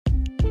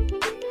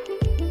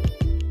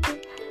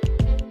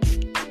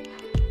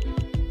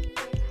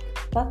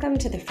Welcome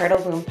to the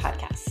Fertile Womb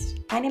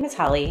podcast. My name is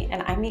Holly,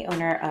 and I'm the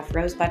owner of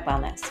Rosebud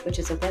Wellness, which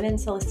is a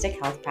women's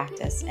holistic health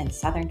practice in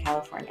Southern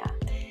California.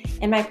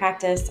 In my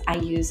practice, I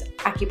use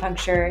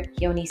acupuncture,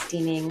 yoni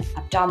steaming,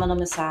 abdominal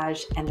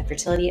massage, and the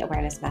fertility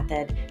awareness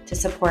method to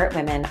support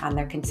women on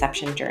their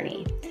conception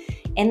journey.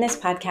 In this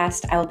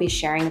podcast, I will be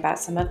sharing about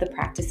some of the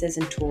practices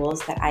and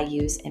tools that I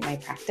use in my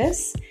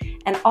practice,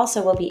 and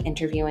also will be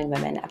interviewing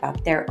women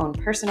about their own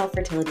personal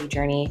fertility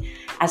journey,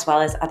 as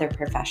well as other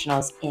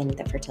professionals in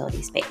the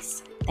fertility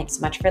space. Thanks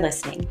so much for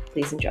listening.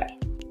 Please enjoy.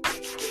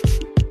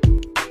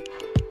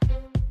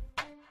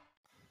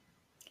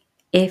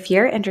 If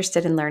you're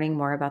interested in learning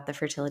more about the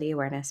fertility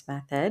awareness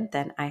method,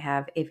 then I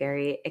have a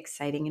very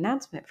exciting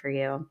announcement for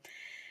you.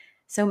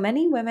 So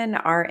many women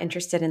are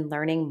interested in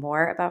learning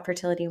more about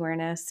fertility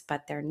awareness,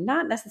 but they're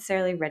not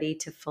necessarily ready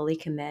to fully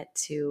commit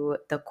to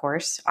the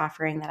course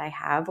offering that I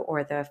have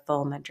or the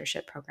full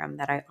mentorship program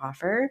that I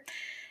offer.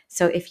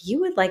 So if you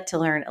would like to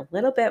learn a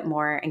little bit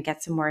more and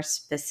get some more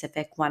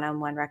specific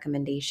one-on-one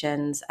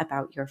recommendations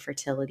about your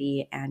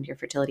fertility and your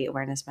fertility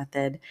awareness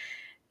method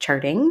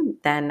charting,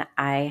 then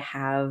I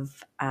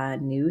have a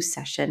new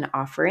session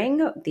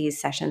offering. These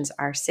sessions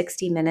are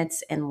 60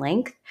 minutes in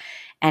length.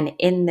 And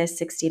in this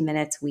 60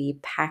 minutes, we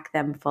pack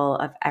them full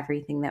of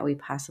everything that we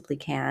possibly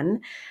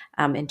can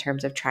in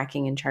terms of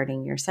tracking and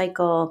charting your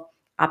cycle,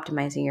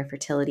 optimizing your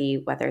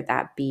fertility, whether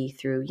that be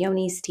through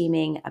yoni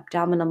steaming,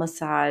 abdominal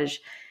massage,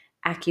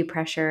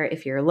 acupressure.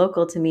 If you're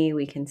local to me,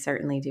 we can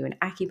certainly do an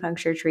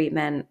acupuncture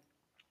treatment,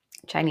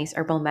 Chinese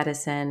herbal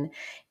medicine.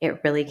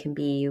 It really can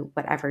be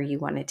whatever you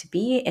want it to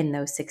be in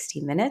those 60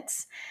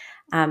 minutes.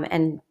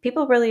 And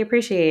people really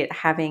appreciate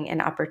having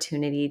an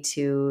opportunity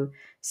to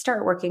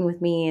start working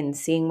with me and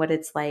seeing what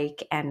it's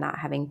like and not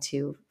having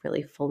to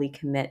really fully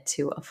commit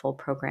to a full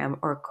program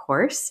or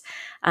course.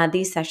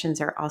 These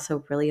sessions are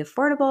also really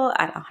affordable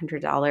at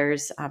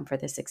 $100 for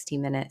the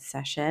 60-minute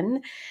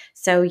session.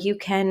 So you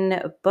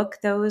can book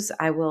those.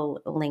 I will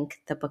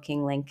link the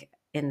booking link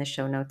in the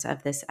show notes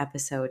of this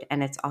episode,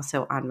 and it's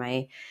also on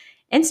my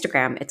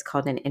Instagram. It's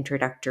called an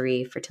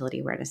introductory fertility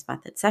awareness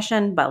method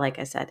session. But like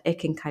I said, it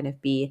can kind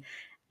of be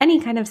any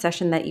kind of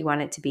session that you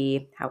want it to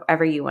be.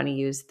 However you want to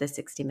use the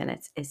 60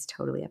 minutes is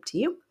totally up to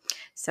you.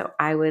 So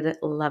I would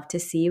love to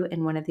see you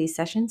in one of these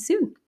sessions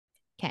soon.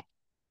 Okay.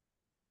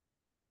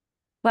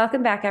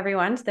 Welcome back,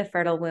 everyone, to the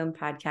Fertile Womb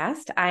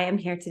podcast. I am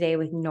here today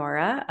with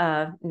Nora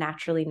of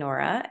Naturally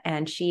Nora,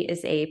 and she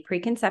is a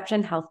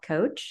preconception health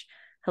coach,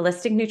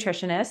 holistic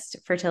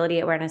nutritionist, fertility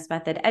awareness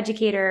method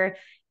educator,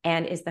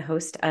 and is the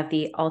host of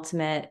the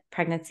Ultimate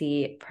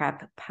Pregnancy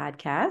Prep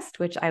podcast,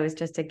 which I was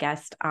just a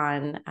guest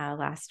on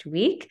last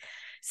week.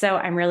 So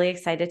I'm really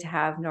excited to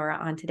have Nora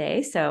on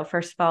today. So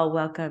first of all,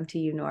 welcome to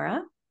you,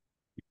 Nora.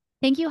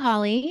 Thank you,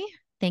 Holly.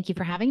 Thank you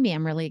for having me.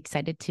 I'm really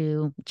excited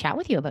to chat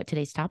with you about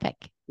today's topic.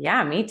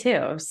 Yeah, me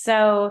too.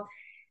 So,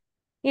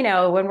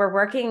 when we're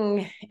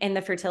working in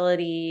the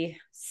fertility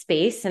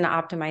space and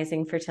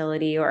optimizing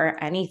fertility or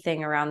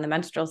anything around the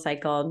menstrual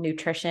cycle,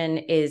 nutrition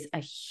is a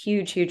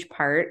huge, huge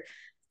part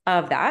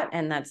of that.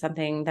 And that's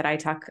something that I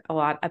talk a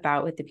lot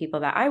about with the people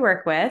that I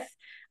work with.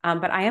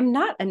 But I am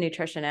not a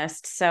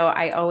nutritionist. So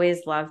I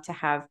always love to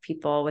have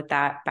people with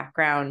that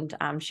background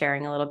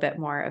sharing a little bit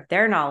more of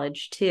their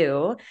knowledge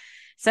too.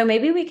 So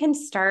maybe we can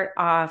start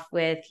off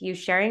with you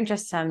sharing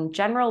just some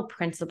general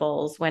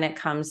principles when it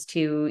comes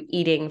to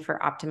eating for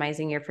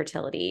optimizing your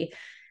fertility,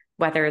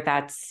 whether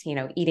that's,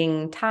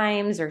 eating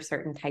times or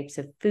certain types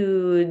of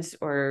foods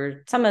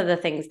or some of the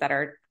things that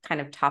are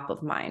kind of top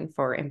of mind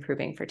for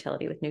improving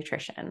fertility with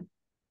nutrition.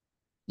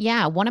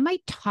 Yeah, one of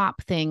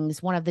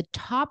the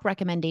top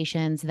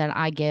recommendations that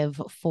I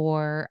give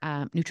for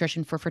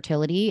nutrition for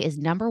fertility is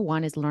number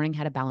one is learning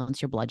how to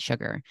balance your blood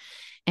sugar.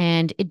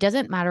 And it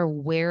doesn't matter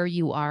where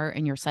you are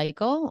in your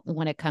cycle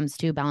when it comes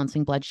to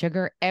balancing blood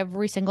sugar.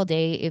 Every single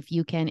day, if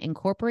you can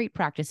incorporate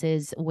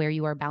practices where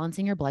you are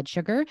balancing your blood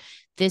sugar,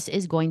 this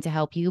is going to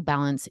help you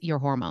balance your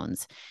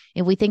hormones.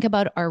 If we think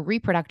about our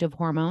reproductive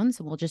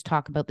hormones, we'll just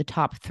talk about the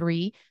top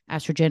three: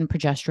 estrogen,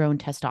 progesterone,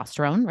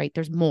 testosterone, right?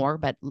 There's more,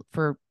 but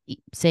for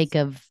sake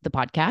of the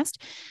podcast,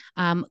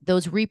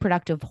 those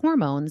reproductive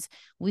hormones,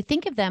 we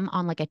think of them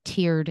on like a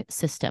tiered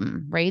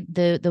system, right?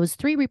 Those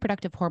three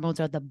reproductive hormones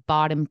are the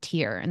bottom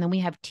tier. And then we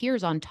have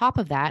tiers on top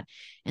of that.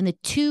 And the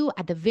two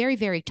at the very,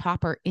 very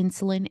top are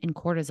insulin and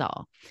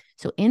cortisol.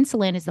 So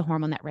insulin is the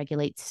hormone that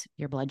regulates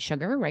your blood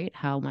sugar, right?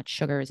 How much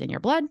sugar is in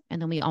your blood.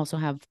 And then we also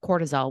have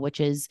cortisol,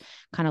 which is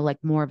kind of like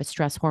more of a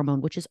stress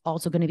hormone, which is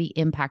also going to be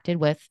impacted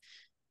with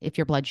if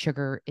your blood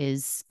sugar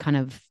is kind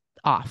of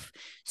off.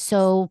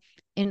 So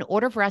in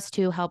order for us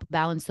to help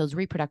balance those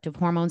reproductive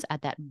hormones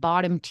at that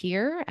bottom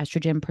tier,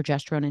 estrogen,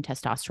 progesterone, and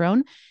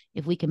testosterone,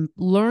 if we can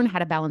learn how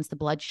to balance the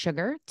blood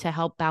sugar to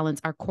help balance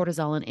our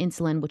cortisol and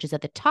insulin, which is at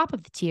the top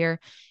of the tier,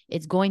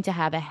 it's going to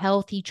have a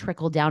healthy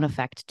trickle down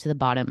effect to the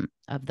bottom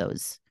of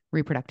those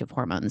reproductive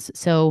hormones.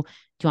 So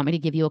do you want me to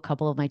give you a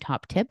couple of my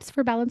top tips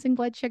for balancing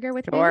blood sugar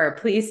with food? Sure,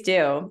 please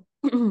do.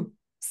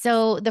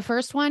 So the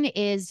first one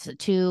is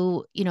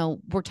to,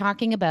 we're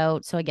talking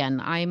about, so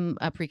again, I'm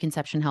a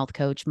preconception health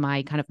coach.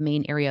 My kind of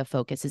main area of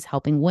focus is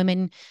helping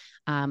women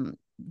um,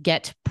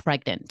 get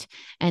pregnant.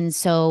 And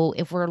so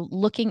if we're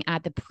looking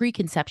at the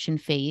preconception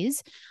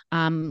phase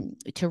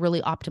to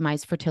really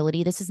optimize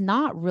fertility, this is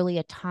not really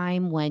a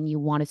time when you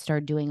want to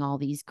start doing all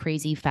these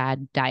crazy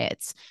fad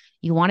diets.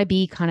 You want to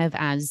be kind of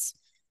as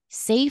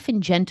safe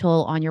and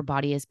gentle on your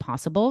body as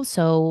possible.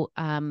 So,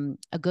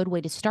 a good way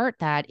to start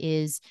that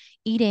is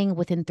eating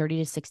within 30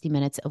 to 60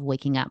 minutes of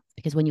waking up.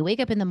 Because when you wake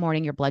up in the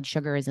morning, your blood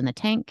sugar is in the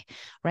tank,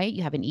 right?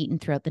 You haven't eaten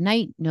throughout the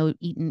night, no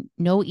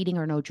eating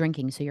or no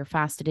drinking. So you're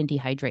fasted and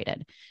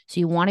dehydrated. So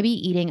you want to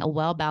be eating a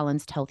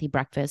well-balanced, healthy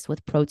breakfast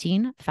with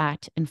protein,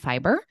 fat, and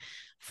fiber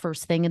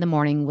first thing in the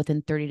morning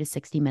within 30 to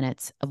 60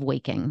 minutes of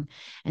waking.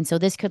 And so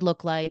this could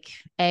look like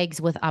eggs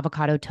with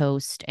avocado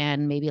toast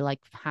and maybe like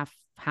half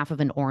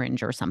of an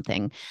orange or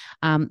something.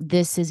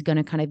 This is going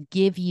to kind of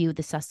give you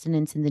the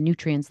sustenance and the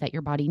nutrients that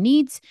your body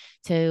needs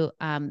to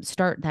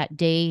start that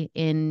day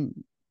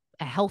in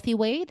a healthy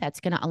way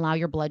that's going to allow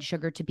your blood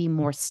sugar to be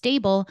more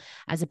stable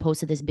as opposed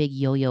to this big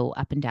yo-yo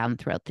up and down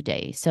throughout the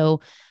day.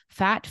 So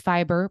fat,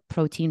 fiber,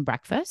 protein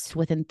breakfast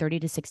within 30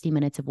 to 60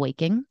 minutes of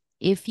waking.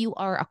 If you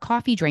are a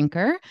coffee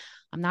drinker,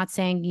 I'm not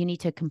saying you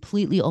need to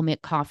completely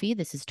omit coffee.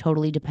 This is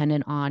totally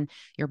dependent on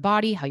your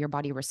body, how your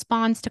body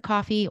responds to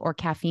coffee or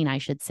caffeine, I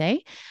should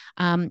say.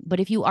 But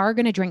if you are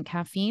going to drink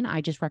caffeine,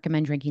 I just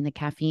recommend drinking the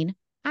caffeine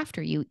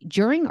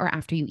during or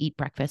after you eat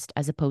breakfast,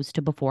 as opposed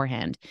to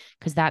beforehand,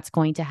 because that's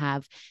going to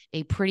have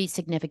a pretty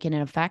significant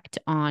effect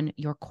on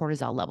your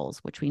cortisol levels,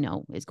 which we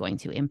know is going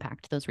to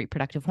impact those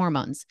reproductive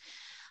hormones.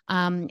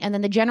 And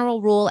then the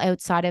general rule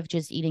outside of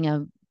just eating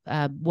a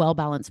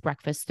well-balanced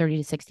breakfast 30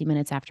 to 60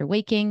 minutes after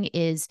waking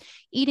is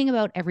eating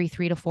about every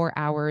 3 to 4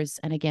 hours.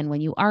 And again,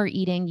 when you are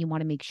eating, you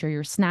want to make sure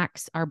your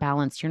snacks are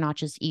balanced. You're not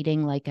just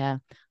eating like a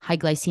high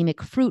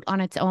glycemic fruit on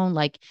its own,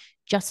 like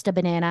just a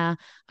banana,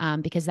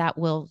 because that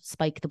will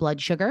spike the blood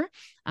sugar.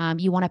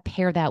 You want to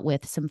pair that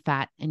with some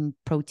fat and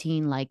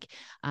protein like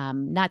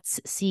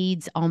nuts,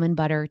 seeds, almond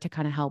butter to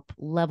kind of help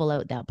level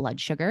out that blood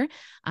sugar.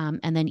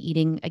 And then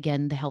eating,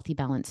 again, the healthy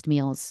balanced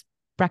meals,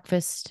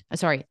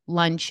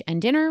 lunch and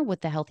dinner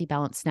with the healthy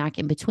balanced snack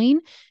in between,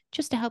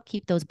 just to help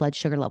keep those blood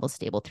sugar levels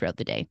stable throughout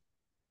the day.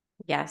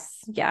 Yes.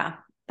 Yeah.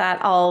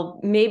 That all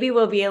maybe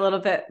will be a little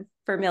bit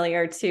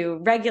familiar to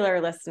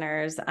regular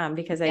listeners,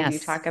 because I do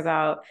Yes. talk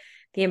about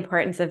the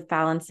importance of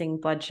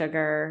balancing blood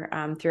sugar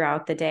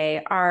throughout the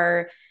day.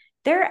 Are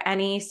there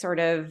any sort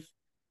of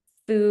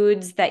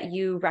foods that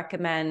you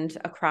recommend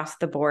across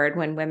the board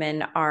when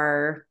women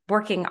are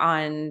working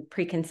on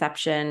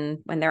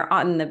preconception, when they're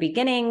on the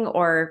beginning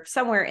or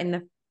somewhere in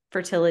the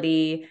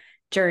fertility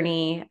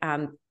journey,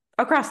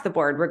 across the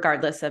board,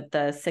 regardless of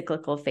the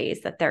cyclical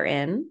phase that they're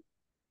in?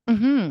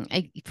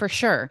 For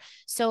sure.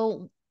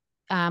 So,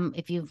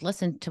 if you've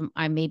listened to,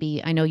 I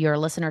know you're a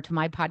listener to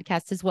my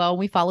podcast as well.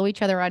 We follow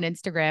each other on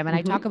Instagram, and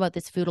I talk Mhm. about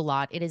this food a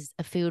lot. It is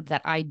a food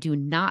that I do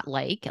not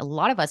like. A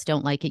lot of us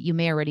don't like it. You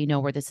may already know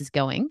where this is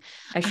going.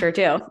 I sure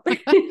do.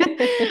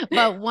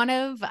 But one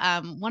of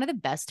the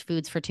best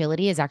foods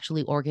fertility is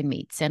actually organ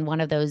meats, and one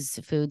of those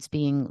foods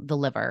being the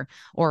liver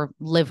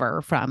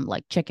from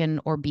like chicken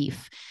or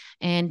beef.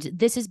 And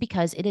this is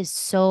because it is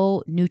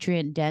so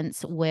nutrient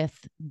dense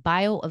with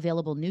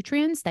bioavailable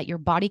nutrients that your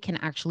body can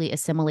actually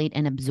assimilate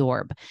and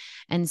absorb.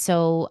 And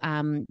so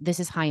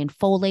this is high in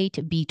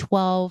folate,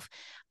 B12.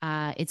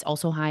 It's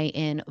also high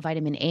in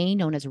vitamin A,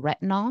 known as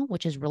retinol,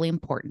 which is really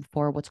important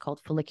for what's called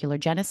follicular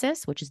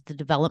genesis, which is the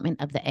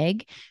development of the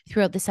egg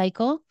throughout the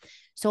cycle.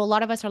 So a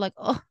lot of us are like,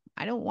 oh,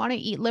 I don't want to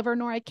eat liver,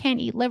 nor I can't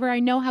eat liver. I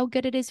know how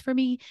good it is for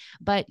me,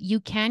 but you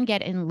can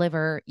get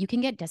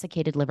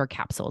desiccated liver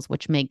capsules,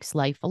 which makes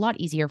life a lot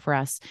easier for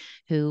us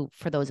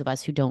for those of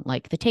us who don't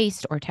like the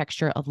taste or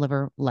texture of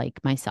liver, like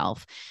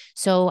myself.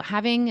 So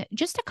having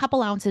just a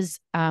couple ounces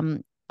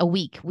a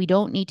week. We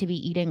don't need to be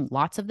eating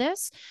lots of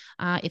this.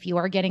 If you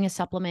are getting a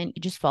supplement,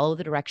 you just follow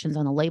the directions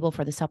on the label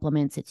for the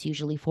supplements. It's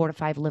usually 4 to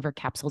 5 liver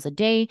capsules a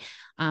day.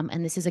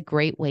 And this is a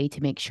great way to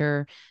make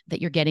sure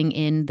that you're getting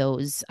in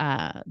those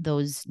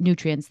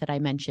nutrients that I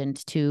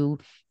mentioned to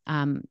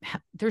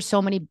there's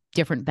so many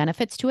different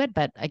benefits to it,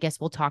 but I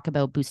guess we'll talk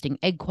about boosting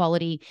egg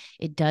quality.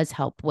 It does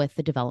help with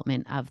the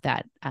development of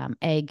that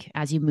egg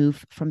as you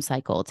move from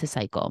cycle to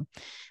cycle.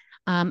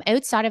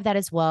 Outside of that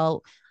as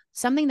well,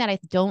 something that I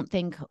don't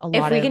think a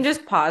If lot we can of,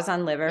 just pause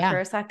on liver yeah, for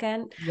a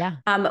second. yeah.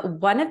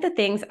 One of the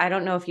things, I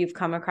don't know if you've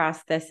come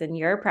across this in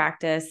your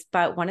practice,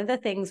 but one of the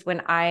things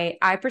when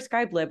I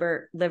prescribe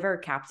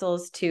liver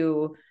capsules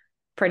to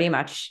pretty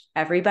much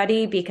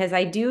everybody, because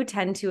I do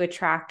tend to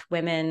attract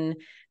women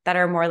that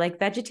are more like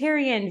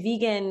vegetarian,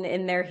 vegan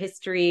in their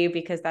history,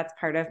 because that's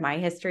part of my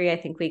history. I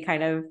think we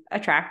kind of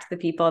attract the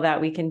people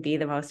that we can be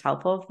the most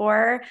helpful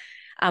for,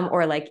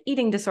 or like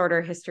eating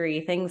disorder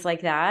history, things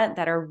like that,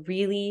 that are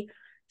really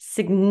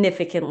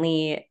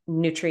significantly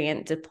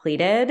nutrient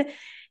depleted.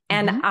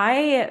 And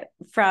Mm-hmm.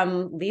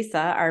 from Lisa,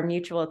 our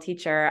mutual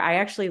teacher, I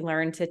actually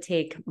learned to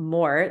take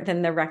more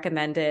than the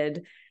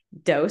recommended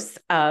dose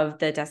of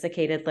the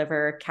desiccated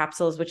liver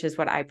capsules, which is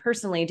what I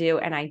personally do.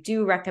 And I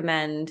do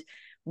recommend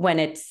when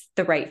it's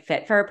the right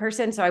fit for a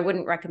person. So I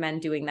wouldn't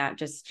recommend doing that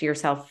just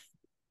yourself,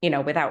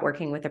 without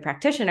working with a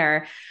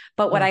practitioner.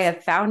 But what I Yes.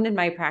 have found in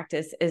my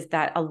practice is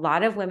that a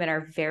lot of women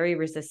are very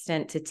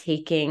resistant to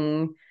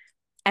taking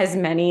as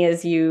many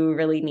as you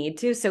really need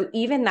to. So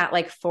even that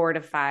like 4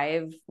 to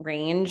 5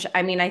 range,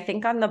 I mean, I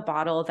think on the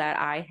bottle that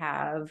I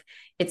have,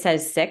 it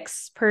says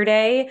 6 per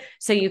day.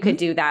 So you could Mhm.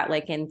 do that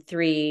like in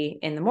 3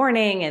 in the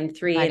morning and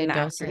 3 in the Divided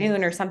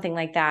afternoon or doses. something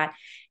like that.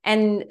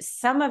 And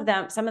some of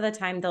the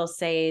time they'll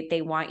say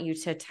they want you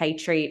to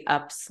titrate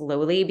up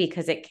slowly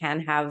because you can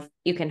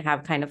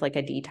have kind of like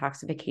a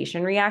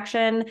detoxification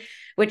reaction,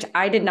 which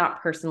I did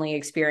not personally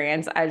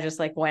experience. I just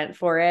like went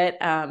for it.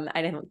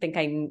 I didn't think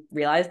I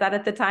realized that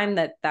at the time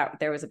that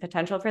there was a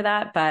potential for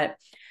that. But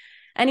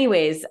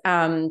anyways,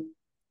 a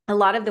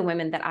lot of the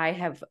women that I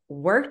have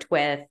worked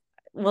with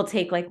will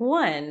take like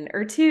 1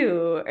 or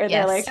 2, or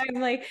they're like, Yes.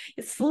 I'm like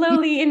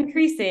slowly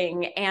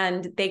increasing,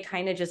 and they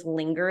kind of just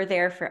linger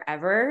there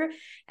forever.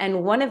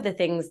 And one of the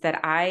things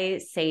that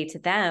I say to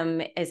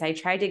them is I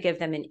try to give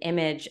them an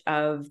image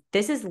of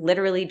this is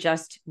literally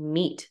just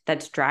meat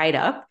that's dried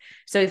up.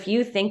 So if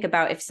you think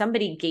about if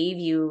somebody gave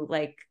you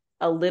like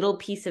a little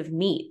piece of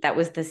meat that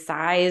was the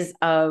size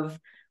of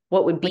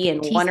what would Like be a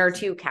in tea. 1 or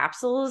 2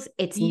 capsules,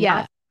 it's not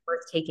Yeah.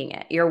 worth taking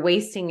it. You're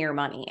wasting your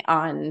money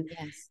on.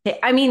 Yes.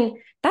 I mean,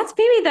 that's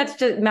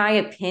just my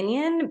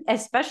opinion,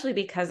 especially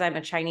because I'm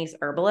a Chinese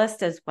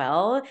herbalist as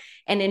well.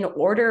 And in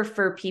order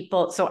for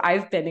people, so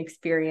I've been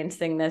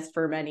experiencing this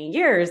for many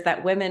years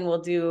that women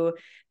will do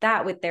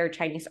that with their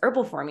Chinese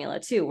herbal formula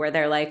too, where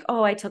they're like,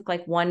 oh, I took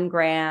like 1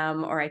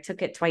 gram or I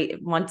took it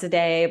once a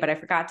day, but I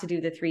forgot to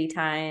do the 3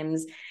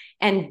 times.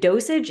 And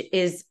dosage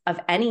is of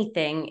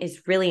anything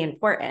is really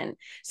important.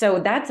 So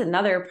that's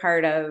another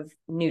part of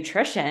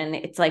nutrition.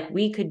 It's like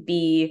we could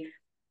be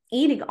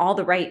eating all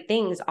the right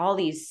things, all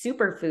these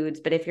superfoods,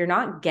 but if you're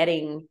not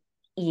getting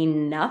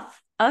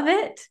enough of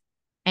it,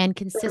 And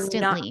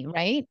you're not. consistently,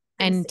 right?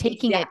 And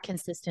taking Exactly. it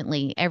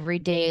consistently every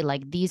day.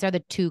 Like these are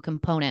the two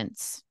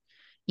components.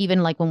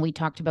 Even like when we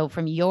talked about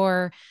from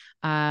your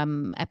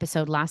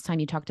episode last time,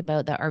 you talked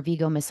about the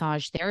Arvigo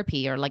massage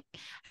therapy, or like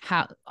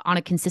how on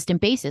a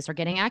consistent basis, or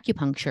getting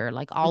acupuncture,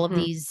 like all of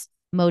Mm-hmm. these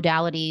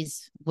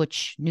modalities,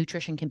 which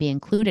nutrition can be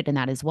included in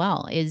that as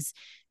well, is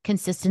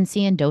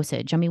consistency and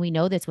dosage. I mean, we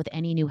know this with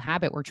any new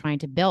habit we're trying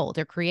to build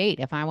or create.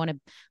 If I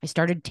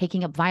started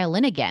taking up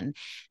violin again,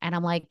 and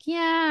I'm like,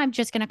 yeah, I'm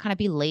just going to kind of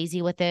be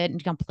lazy with it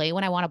and gonna play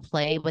when I want to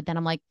play. But then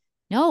I'm like,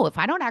 no, if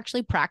I don't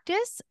actually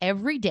practice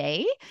every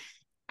day,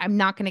 I'm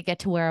not going to get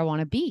to where I want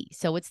to be.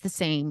 So it's the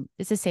same.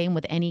 It's the same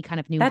with any kind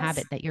of new That's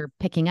habit that you're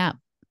picking up.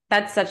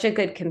 that's such a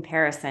good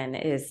comparison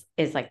is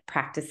like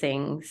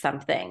practicing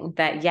something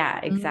that, yeah,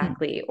 Mm.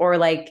 exactly. Or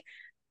like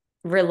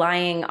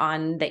relying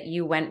on that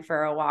you went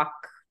for a walk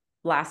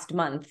last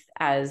month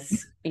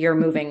as you're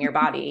moving your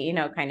body,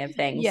 kind of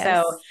thing.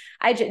 So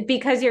Yes.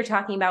 because you're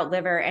talking about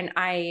liver, and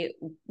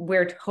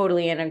we're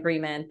totally in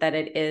agreement that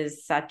it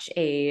is such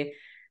a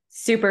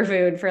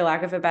superfood, for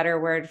lack of a better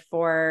word,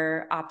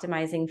 for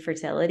optimizing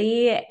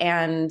fertility.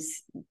 And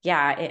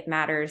yeah, it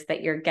matters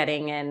that you're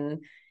getting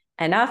in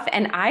enough.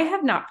 And I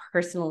have not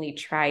personally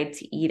tried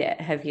to eat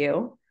it. Have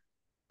you?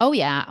 Oh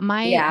yeah,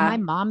 my Yeah.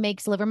 mom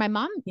makes liver. My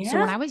mom, so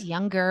when Yeah. I was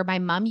younger, my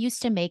mom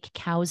used to make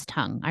cow's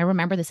tongue. I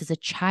remember this as a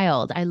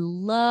child. I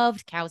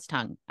loved cow's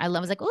tongue.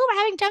 Was like, "Oh, we're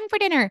having tongue for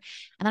dinner."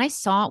 And then I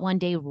saw it one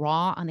day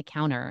raw on the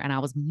counter and I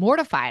was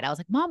mortified. I was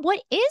like, "Mom,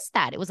 what is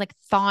that?" It was like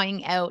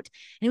thawing out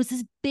and it was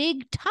this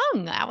big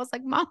tongue. I was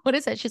like, "Mom, what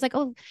is it?" She's like,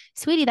 "Oh,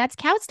 sweetie, that's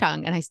cow's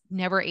tongue." And I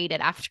never ate it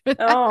after that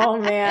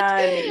Oh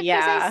man.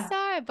 because I Yeah.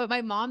 saw it. But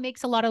my mom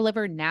makes a lot of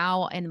liver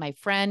now. And my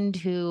friend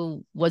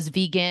who was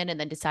vegan and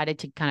then decided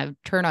to kind of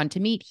turn on to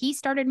meat, he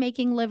started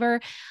making liver.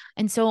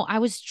 And so I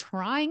was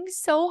trying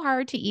so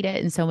hard to eat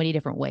it in so many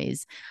different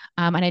ways.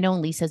 And I know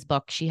in Lisa's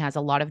book, she has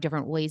a lot of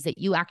different ways that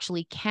you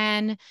actually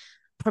can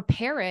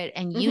prepare it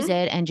and use Hmm.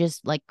 it and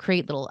just like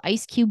create little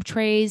ice cube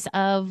trays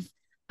of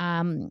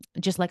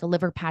just like a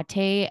liver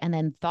pate and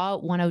then thaw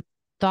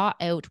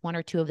out 1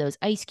 or 2 of those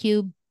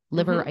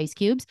liver Hmm. ice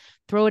cubes,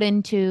 throw it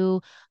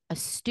into a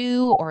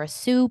stew or a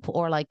soup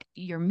or like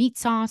your meat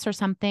sauce or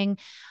something,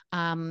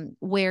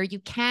 where you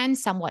can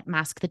somewhat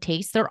mask the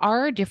taste. There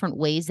are different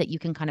ways that you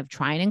can kind of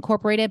try and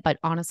incorporate it, but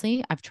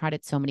honestly, I've tried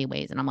it so many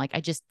ways and I'm like, I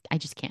just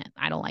can't.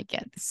 I don't like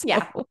it. So,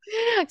 Yeah.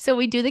 so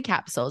we do the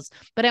capsules.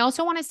 But I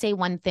also want to say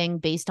one thing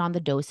based on the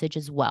dosage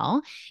as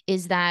well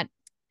is that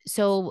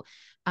so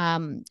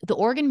the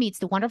organ meats,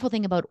 the wonderful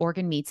thing about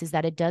organ meats is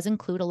that it does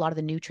include a lot of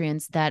the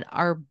nutrients that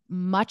are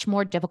much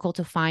more difficult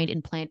to find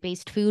in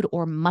plant-based food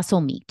or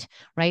muscle meat,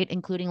 right?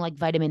 Including like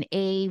vitamin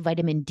A,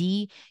 vitamin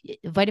D.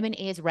 Vitamin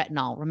A is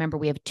retinol. Remember,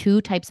 we have 2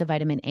 types of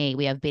vitamin A.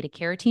 We have beta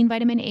carotene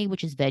vitamin A,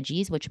 which is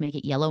veggies, which make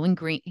it yellow and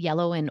green,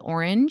 yellow and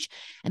orange.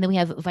 And then we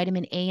have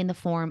vitamin A in the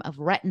form of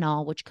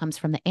retinol, which comes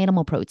from the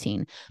animal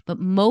protein. But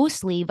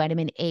mostly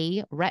vitamin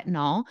A,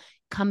 retinol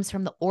comes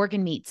from the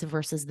organ meats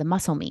versus the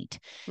muscle meat.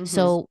 Hmm.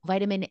 So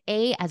vitamin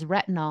A as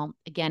retinol,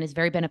 again, is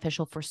very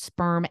beneficial for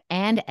sperm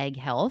and egg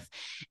health.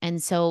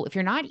 And so if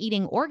you're not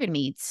eating organ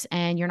meats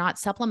and you're not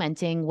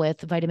supplementing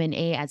with vitamin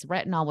A as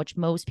retinol, which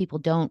most people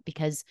don't,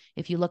 because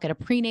if you look at a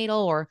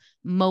prenatal or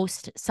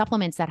most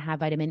supplements that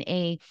have vitamin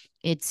A,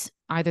 it's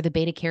either the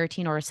beta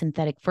carotene or a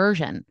synthetic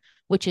version,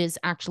 which is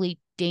actually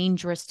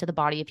dangerous to the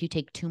body. If you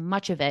take too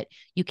much of it,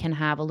 you can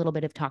have a little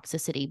bit of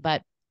toxicity.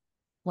 But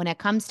when it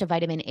comes to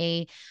vitamin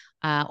A,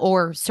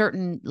 or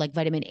certain like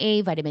vitamin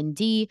A, vitamin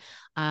D,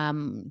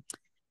 um,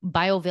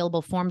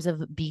 bioavailable forms of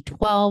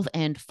B12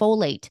 and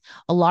folate,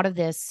 a lot of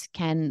this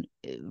can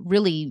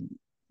really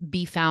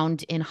be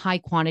found in high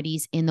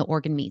quantities in the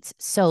organ meats.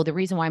 So the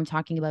reason why I'm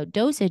talking about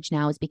dosage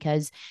now is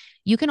because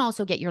you can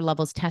also get your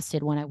levels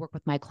tested. When I work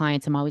with my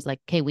clients, I'm always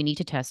like, okay, we need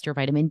to test your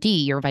vitamin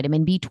D, your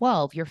vitamin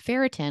B12, your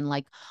ferritin,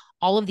 like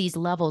all of these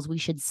levels, we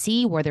should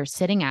see where they're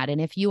sitting at. And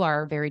if you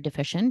are very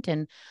deficient,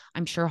 and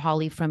I'm sure,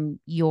 Holly, from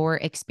your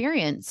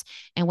experience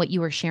and what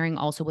you were sharing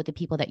also with the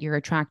people that you're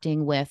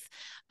attracting with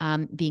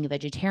being a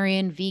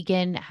vegetarian,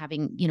 vegan,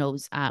 having,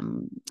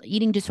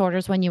 eating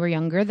disorders when you were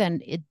younger,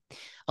 then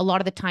a lot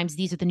of the times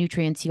these are the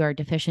nutrients you are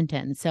deficient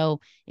in.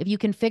 So if you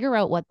can figure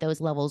out what those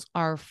levels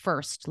are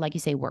first, like you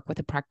say, work with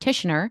a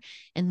practitioner,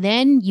 and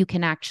then you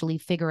can actually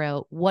figure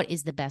out what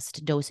is the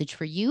best dosage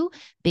for you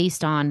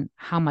based on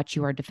how much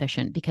you are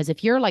deficient. Because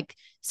if you're like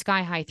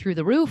sky high through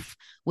the roof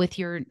with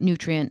your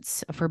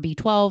nutrients for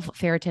B12,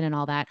 ferritin, and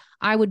all that,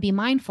 I would be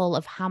mindful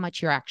of how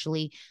much you're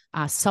actually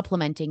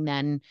supplementing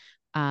then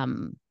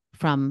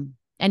from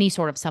any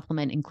sort of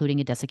supplement, including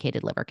a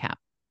desiccated liver cap.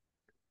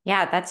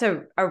 Yeah, that's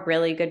a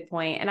really good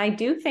point. And I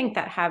do think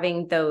that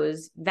having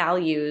those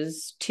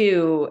values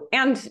too,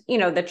 and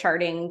the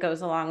charting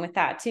goes along with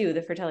that too,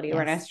 the fertility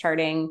awareness Yes.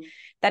 charting,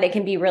 that it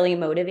can be really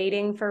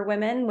motivating for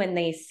women when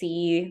they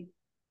see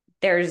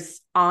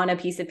there's on a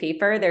piece of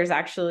paper, there's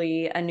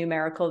actually a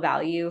numerical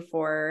value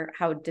for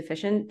how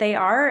deficient they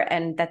are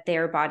and that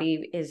their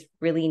body is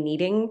really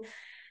needing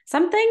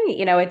something.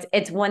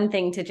 It's one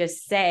thing to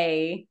just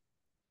say,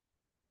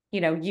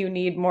 you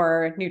need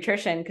more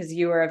nutrition because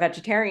you were a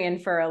vegetarian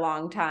for a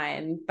long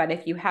time. But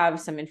if you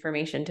have some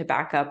information to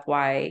back up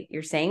why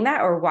you're saying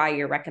that or why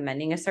you're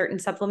recommending a certain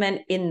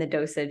supplement in the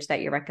dosage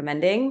that you're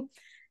recommending,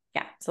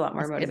 yeah, it's a lot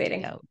more That's good to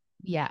motivating. know.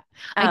 Yeah.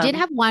 I did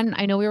Um, have one.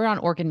 I know we were on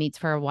organ meats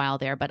for a while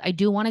there, but I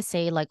do want to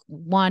say like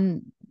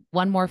one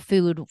more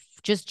food,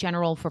 just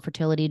general for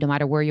fertility, no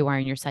matter where you are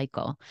in your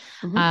cycle.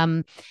 mhm.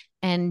 Um,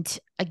 and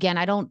again,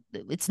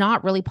 it's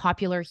not really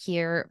popular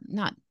here.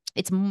 Not,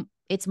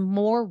 it's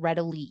more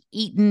readily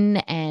eaten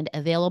and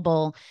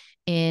available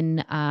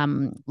in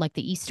like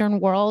the Eastern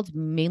world,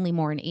 mainly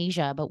more in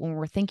Asia. But when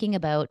we're thinking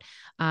about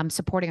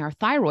supporting our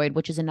thyroid,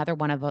 which is another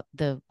one of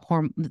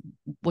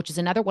which is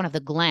another one of the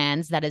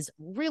glands that is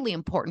really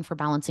important for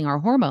balancing our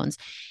hormones,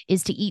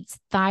 is to eat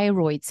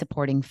thyroid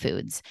supporting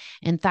foods.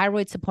 And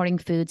thyroid supporting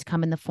foods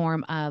come in the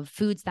form of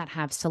foods that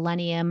have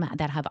selenium,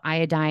 that have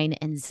iodine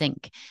and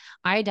zinc,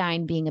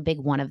 iodine being a big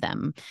one of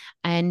them.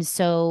 And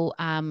so,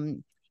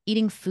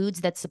 eating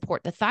foods that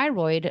support the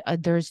thyroid,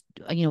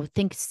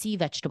 think sea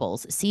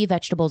vegetables. Sea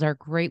vegetables are a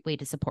great way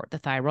to support the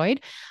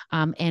thyroid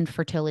and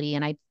fertility.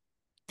 And I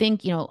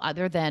think,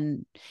 other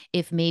than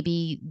if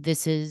maybe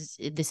this is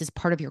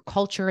part of your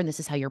culture and this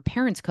is how your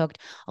parents cooked,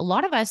 a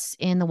lot of us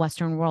in the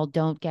Western world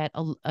don't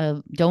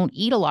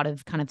eat a lot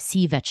of kind of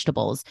sea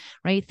vegetables,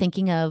 right?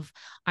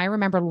 I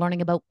remember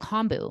learning about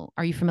kombu.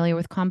 Are you familiar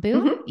with kombu?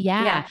 Mhm.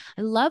 Yeah, Yeah.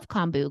 I love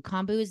kombu.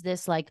 Kombu is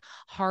this like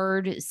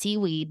hard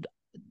seaweed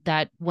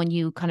that when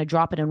you kind of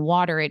drop it in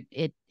water,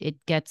 it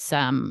gets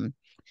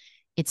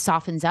it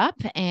softens up,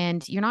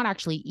 and you're not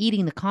actually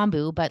eating the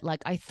kombu, but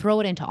like I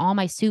throw it into all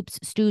my soups,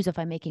 stews. If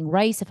I'm making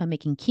rice, if I'm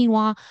making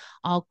quinoa,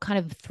 I'll kind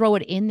of throw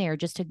it in there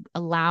just to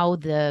allow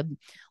the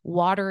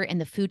water and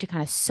the food to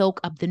kind of soak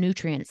up the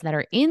nutrients that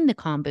are in the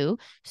kombu,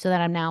 so that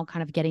I'm now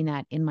kind of getting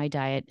that in my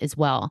diet as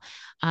well.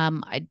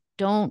 I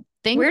don't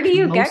Where think do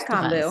you get most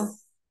of kombu? us.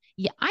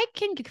 Yeah, I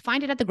can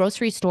find it at the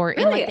grocery store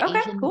in like Really? the Okay,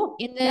 Asian cool.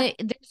 in Yeah.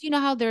 the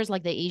there's how there's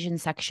like the Asian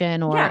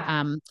section, or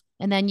Yeah.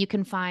 and then you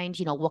can find,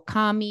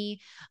 wakame,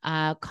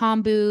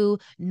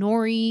 kombu,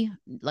 nori,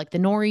 like the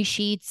nori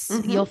sheets.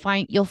 You'll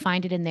Hmm.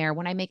 find it in there.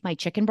 When I make my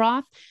chicken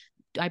broth,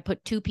 I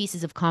put 2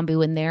 pieces of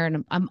kombu in there,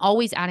 and I'm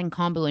always adding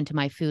kombu into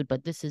my food.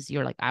 But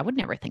you're like, I would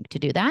never think to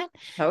do that.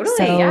 Totally.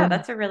 Yeah, So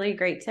that's a really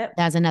great tip.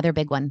 that's another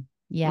big one.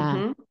 Yeah,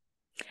 Hmm.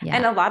 yeah.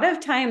 And a lot of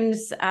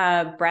times,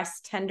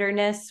 breast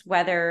tenderness,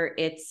 whether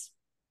it's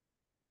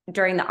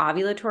during the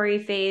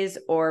ovulatory phase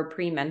or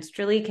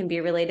premenstrually, can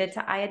be related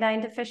to iodine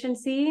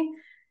deficiency.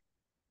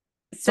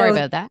 Sorry So,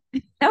 about that.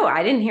 no,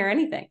 I didn't hear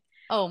anything.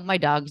 Oh, my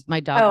dog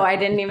Oh, I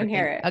didn't is even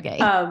hear barking.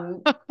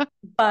 it. Okay.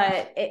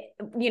 But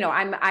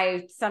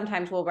I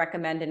sometimes will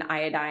recommend an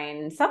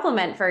iodine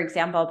supplement, for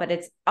example, but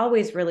it's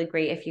always really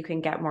great if you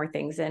can get more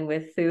things in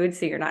with food,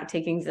 so you're not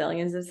taking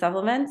zillions of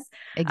supplements.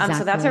 So that's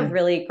a Exactly.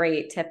 really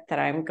great tip that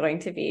I'm going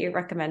to be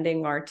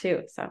recommending more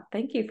too. So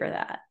thank you for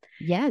that.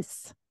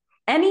 Yes.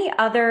 Any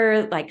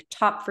other like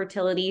top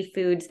fertility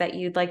foods that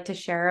you'd like to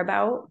share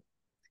about?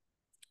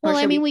 Or Well,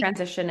 I should mean, we we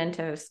transition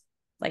into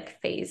like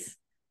phase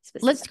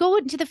let's specific? go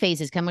into the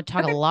phases. Can we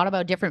talk a Okay. lot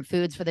about different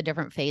foods for the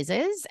different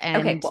phases,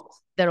 Okay, and well,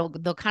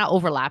 they'll kind of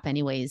overlap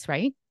anyways,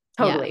 right?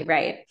 Yeah. totally,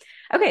 right.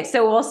 Okay,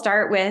 so we'll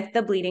start with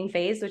the bleeding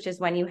phase, which is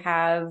when you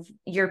have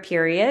your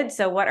period.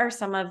 So, what are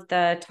some of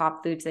the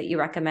top foods that you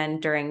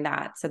recommend during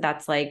that? So,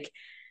 that's like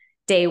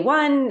day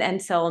one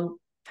until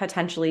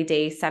potentially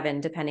day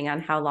seven, depending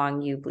on how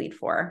long you bleed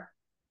for.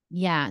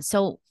 Yeah.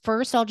 So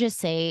first, I'll just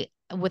say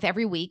with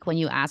every week when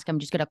you ask, I'm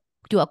just going to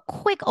do a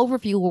quick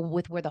overview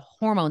with where the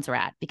hormones are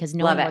at, because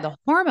Love knowing where it. the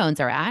hormones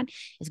are at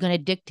is going to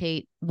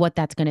dictate what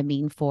that's going to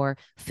mean for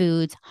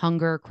foods,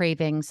 hunger,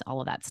 cravings, all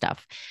of that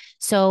stuff.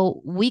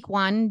 So week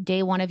one,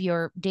 day one of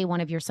your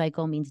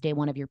cycle means day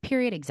one of your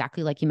period,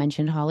 exactly like you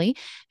mentioned, Holly.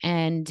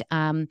 And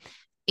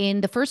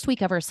in the first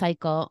week of our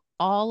cycle,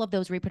 all of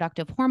those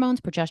reproductive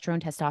hormones,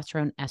 progesterone,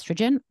 testosterone,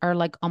 estrogen, are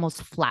like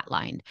almost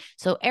flatlined.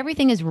 So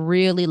everything is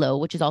really low,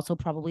 which is also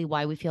probably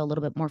why we feel a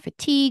little bit more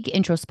fatigue,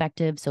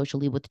 introspective,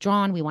 socially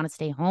withdrawn. We want to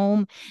stay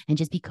home and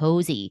just be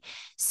cozy.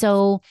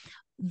 So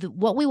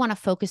what we want to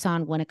focus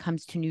on when it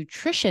comes to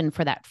nutrition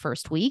for that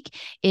first week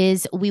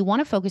is we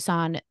want to focus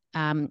on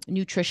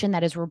nutrition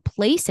that is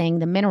replacing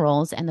the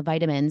minerals and the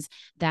vitamins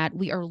that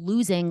we are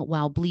losing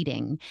while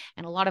bleeding.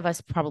 And a lot of us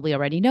probably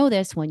already know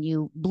this. When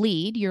you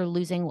bleed, you're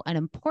losing an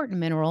important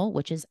mineral,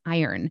 which is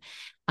iron.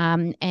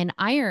 And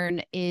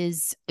iron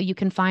is, you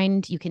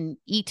can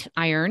eat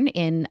iron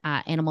in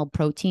animal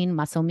protein,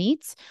 muscle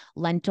meats,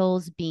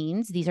 lentils,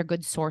 beans. These are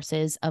good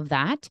sources of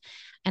that.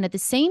 And at the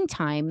same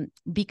time,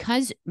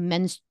 because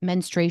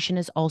menstruation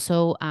is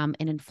also an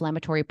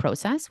inflammatory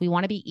process, we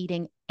want to be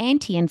eating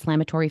anti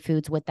inflammatory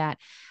foods with that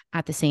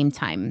at the same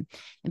time.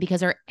 And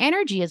because our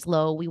energy is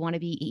low, we want to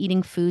be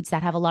eating foods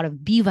that have a lot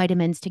of B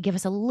vitamins to give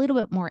us a little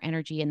bit more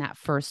energy in that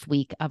first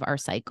week of our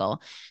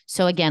cycle.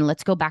 So again,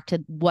 let's go back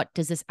to what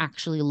does this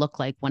actually look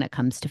like when it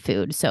comes to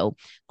food? So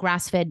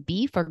grass-fed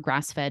beef or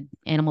grass-fed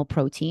animal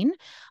protein,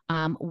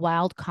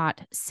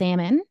 wild-caught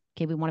salmon.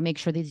 Okay, we want to make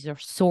sure these are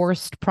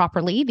sourced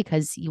properly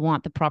because you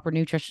want the proper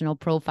nutritional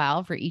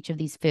profile for each of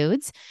these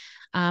foods.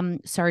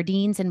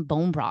 Sardines and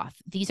bone broth.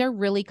 These are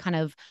really kind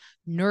of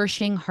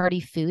nourishing, hearty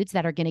foods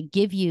that are going to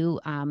give you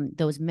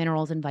those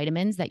minerals and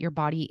vitamins that your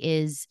body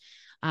is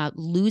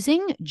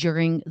losing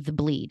during the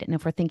bleed. And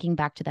if we're thinking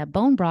back to that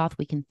bone broth,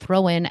 we can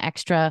throw in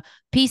extra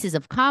pieces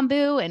of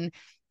kombu and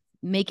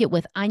make it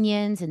with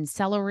onions and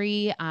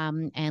celery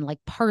and like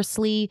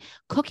parsley.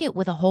 Cook it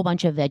with a whole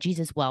bunch of veggies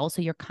as well.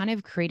 So you're kind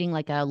of creating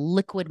like a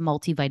liquid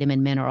multivitamin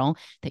mineral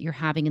that you're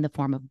having in the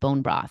form of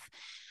bone broth.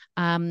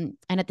 And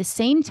at the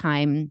same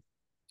time,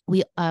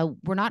 we're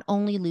not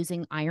only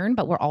losing iron,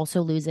 but we're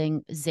also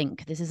losing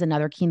zinc. This is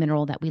another key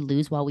mineral that we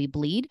lose while we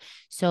bleed.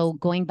 So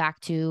going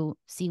back to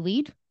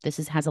seaweed,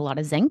 has a lot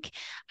of zinc.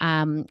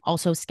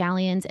 Also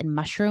scallions and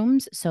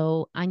mushrooms.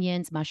 So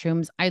onions,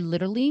 mushrooms.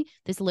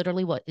 This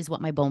literally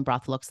what my bone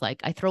broth looks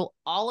like. I throw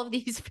all of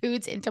these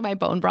foods into my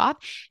bone broth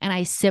and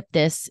I sip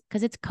this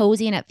because it's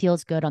cozy and it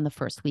feels good on the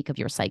first week of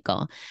your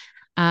cycle.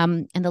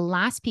 And the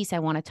last piece I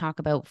want to talk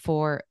about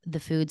for the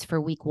foods for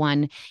week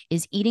one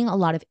is eating a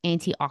lot of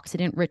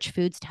antioxidant rich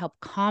foods to help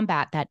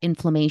combat that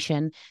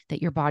inflammation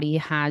that your body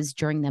has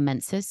during the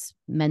menses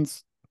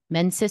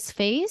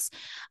phase.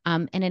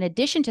 And in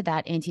addition to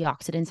that,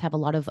 antioxidants have a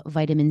lot of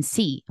vitamin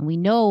C. And we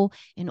know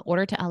in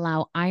order to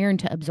allow iron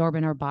to absorb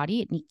in our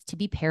body, it needs to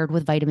be paired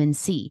with vitamin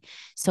C.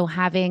 So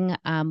having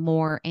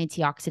more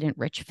antioxidant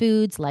rich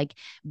foods like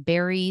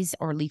berries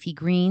or leafy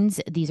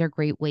greens, these are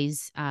great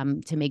ways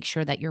to make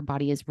sure that your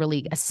body is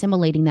really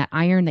assimilating that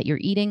iron that you're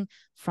eating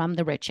from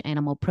the rich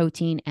animal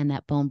protein and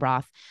that bone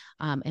broth,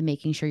 and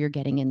making sure you're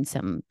getting in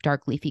some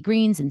dark leafy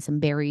greens and some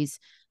berries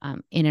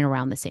in and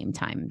around the same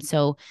time.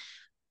 So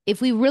if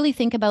we really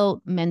think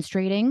about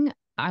menstruating,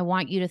 I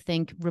want you to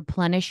think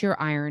replenish your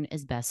iron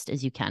as best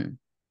as you can.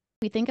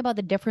 We think about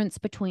the difference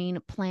between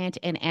plant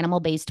and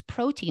animal based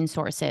protein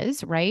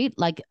sources, right?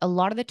 Like a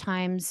lot of the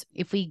times,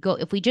 if we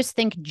just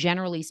think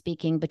generally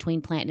speaking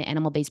between plant and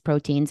animal based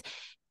proteins,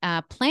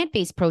 plant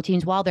based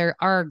proteins, while they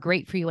are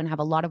great for you and have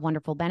a lot of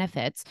wonderful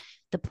benefits,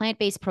 the plant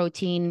based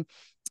protein,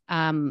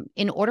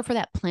 in order for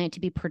that plant to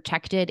be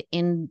protected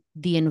in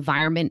the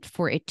environment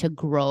for it to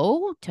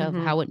grow to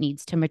Mm-hmm. how it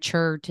needs to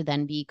mature to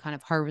then be kind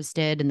of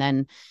harvested and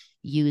then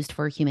used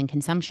for human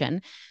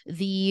consumption,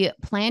 the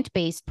plant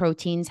based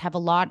proteins have a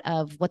lot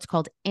of what's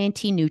called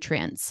anti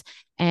nutrients.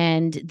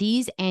 And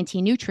these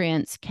anti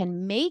nutrients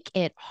can make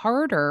it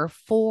harder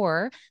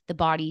for the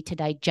body to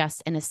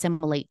digest and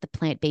assimilate the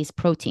plant based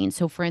protein.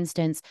 So, for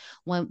instance,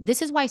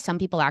 this is why some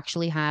people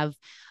actually have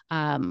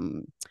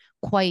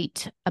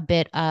quite a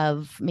bit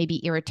of maybe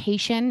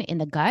irritation in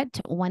the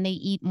gut when they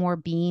eat more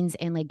beans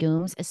and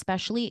legumes,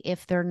 especially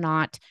if they're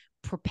not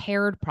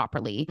prepared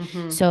properly.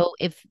 Mm-hmm. So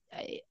if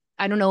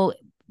I don't know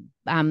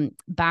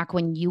back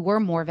when you were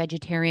more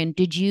vegetarian,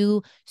 did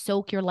you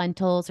soak your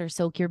lentils or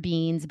soak your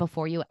beans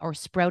before you, or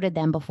sprouted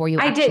them before you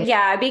I did. actually?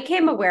 Yeah. I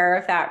became aware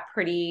of that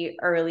pretty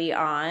early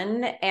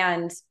on.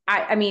 And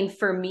I mean,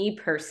 for me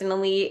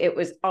personally, it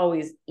was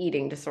always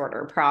eating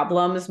disorder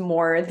problems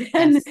more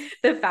than Yes.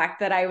 the fact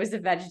that I was a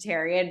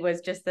vegetarian,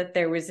 was just that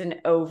there was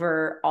an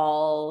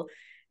overall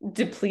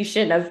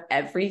depletion of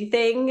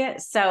everything.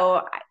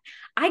 So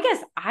I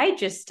guess I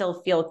just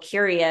still feel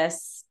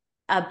curious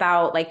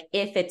about like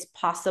if it's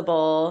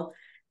possible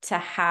to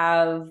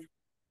have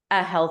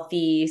a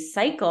healthy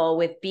cycle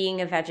with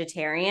being a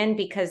vegetarian,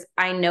 because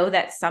I know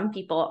that some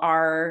people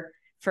are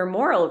for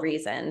moral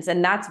reasons.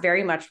 And that's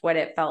very much what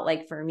it felt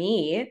like for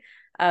me,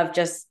 of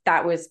just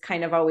that was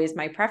kind of always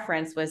my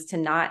preference, was to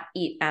not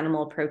eat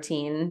animal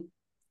protein.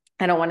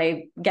 I don't want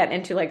to get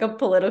into like a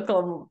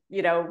political,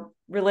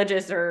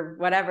 religious or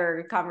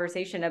whatever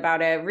conversation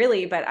about it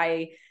really, but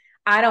I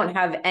don't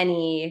have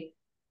any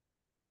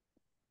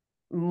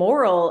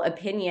moral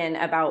opinion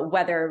about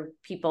whether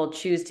people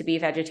choose to be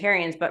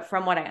vegetarians, but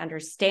from what I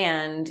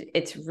understand,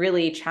 it's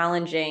really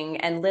challenging.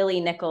 And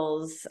Lily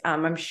Nichols,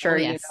 I'm Oh, sure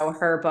you yes. know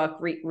her book,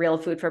 Real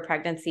Food for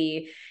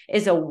Pregnancy,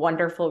 is a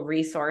wonderful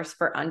resource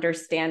for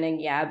understanding.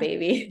 Yeah,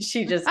 baby,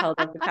 she just held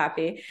up a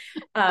copy.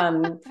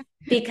 Um,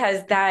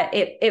 because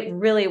it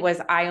really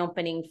was eye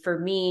opening for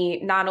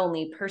me, not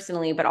only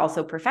personally but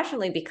also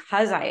professionally,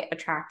 because I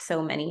attract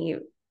so many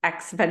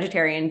ex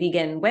vegetarian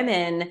vegan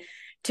women,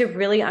 to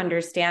really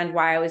understand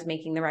why I was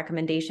making the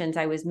recommendations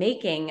I was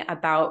making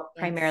about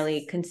primarily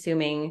Yes.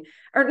 consuming,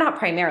 or not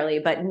primarily,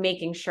 but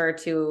making sure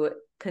to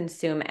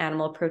consume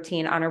animal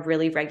protein on a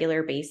really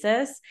regular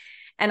basis.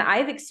 And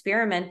I've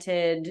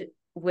experimented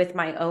with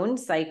my own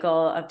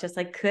cycle of just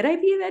like, could I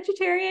be a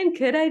vegetarian?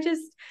 Could I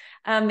just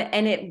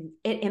and it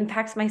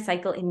impacts my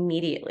cycle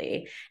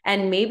immediately.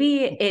 And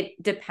maybe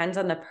it depends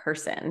on the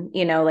person,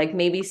 like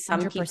maybe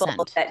some people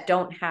 100%. that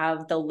don't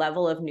have the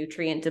level of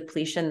nutrient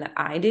depletion that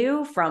I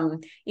do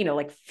from,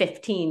 like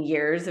 15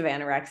 years of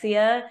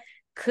anorexia,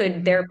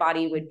 could their Hmm.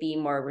 body would be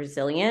more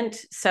resilient.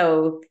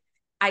 So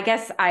I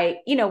guess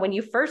when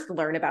you first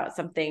learn about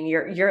something,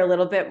 you're a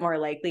little bit more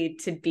likely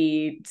to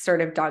be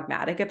sort of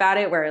dogmatic about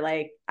it, where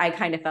like I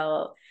kind of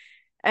felt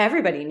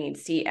everybody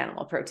needs to eat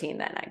animal protein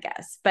then, I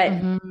guess. But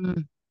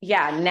Hmm.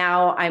 yeah,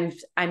 now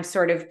I'm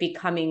sort of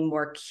becoming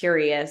more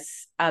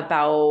curious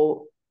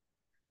about,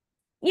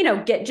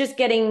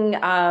 getting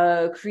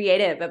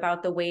creative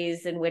about the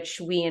ways in which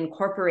we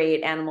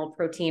incorporate animal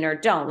protein or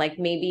don't. Like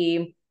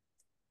maybe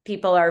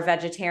people are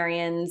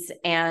vegetarians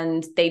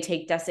and they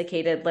take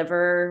desiccated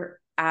liver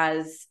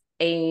as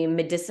a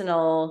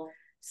medicinal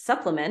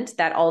supplement,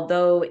 that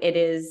although it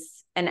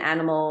is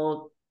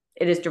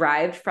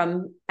derived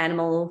from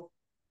animal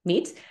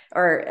meat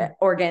or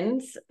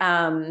organs,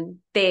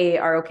 they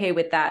are okay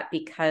with that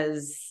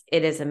because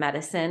it is a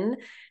medicine.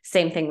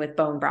 Same thing with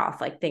bone broth,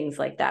 like things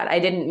like that. I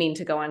didn't mean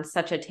to go on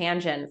such a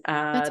tangent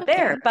That's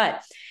there, okay. but No,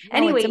 it's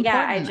anyway,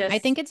 yeah, important. I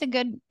think it's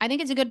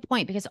a good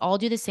point because I'll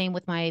do the same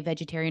with my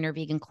vegetarian or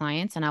vegan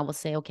clients and I will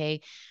say,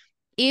 okay,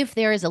 if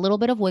there is a little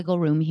bit of wiggle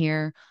room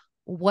here,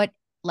 what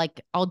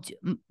like I'll do,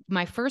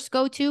 my first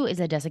go to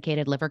is a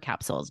desiccated liver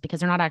capsules because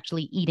they're not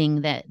actually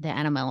eating the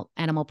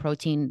animal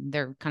protein.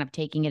 They're kind of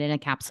taking it in a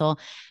capsule.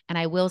 And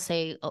I will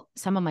say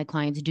some of my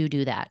clients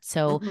do that.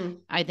 So Mhm.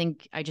 I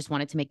think I just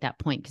wanted to make that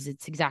point because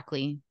it's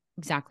exactly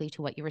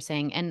to what you were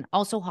saying. And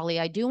also, Holly,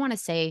 I do want to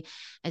say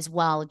as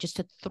well, just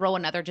to throw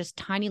another just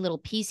tiny little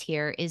piece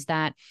here, is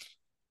that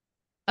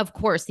of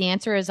course, the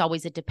answer is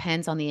always it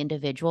depends on the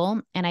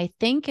individual. And I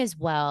think as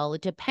well,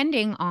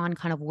 depending on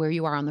kind of where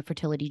you are on the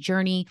fertility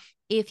journey,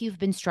 if you've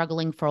been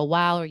struggling for a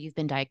while or you've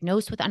been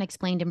diagnosed with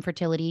unexplained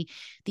infertility,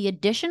 the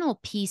additional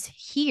piece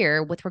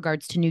here with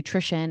regards to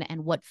nutrition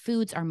and what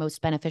foods are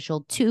most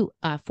beneficial to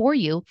for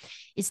you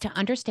is to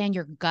understand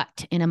your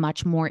gut in a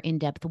much more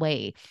in-depth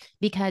way.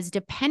 Because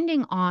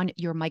depending on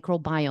your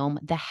microbiome,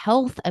 the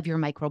health of your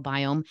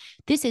microbiome,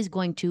 this is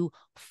going to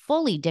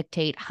fully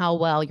dictate how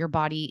well your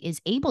body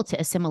is able to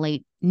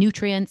assimilate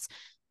nutrients.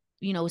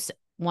 You know,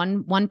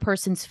 one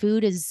person's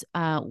food is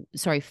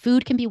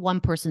food can be one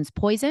person's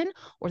poison,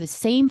 or the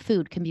same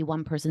food can be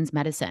one person's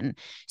medicine.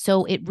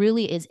 So it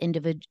really is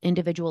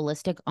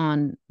individualistic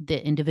on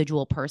the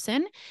individual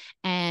person.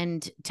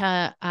 And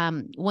to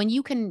when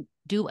you can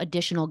do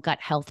additional gut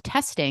health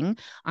testing,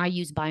 I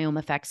use Biome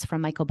Effects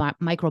from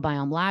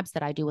microbiome labs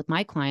that I do with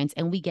my clients,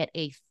 and we get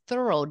a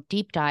thorough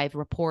deep dive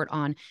report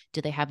on, do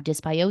they have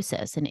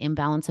dysbiosis, an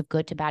imbalance of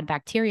good to bad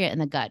bacteria in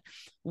the gut?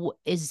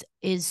 Is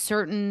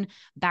certain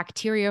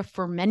bacteria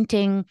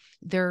fermenting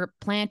their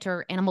plant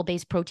or animal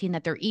based protein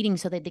that they're eating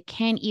so that they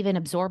can't even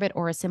absorb it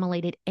or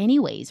assimilate it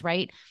anyways,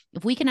 right?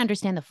 If we can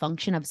understand the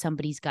function of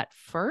somebody's gut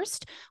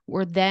first,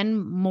 we're then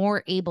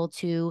more able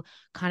to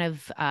kind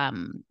of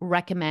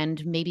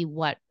recommend maybe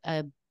what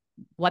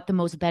the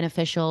most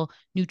beneficial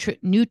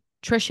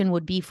nutrition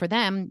would be for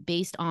them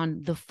based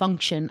on the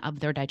function of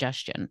their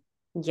digestion.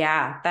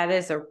 Yeah, that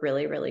is a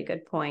really, really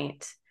good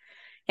point.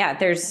 Yeah,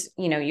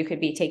 you could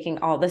be taking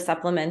all the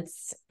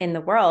supplements in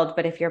the world,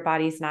 but if your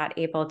body's not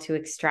able to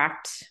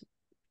extract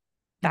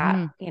that,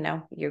 Hmm.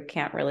 you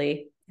can't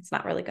really, it's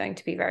not really going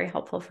to be very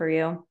helpful for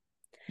you.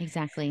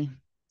 Exactly.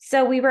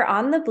 So we were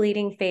on the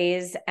bleeding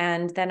phase,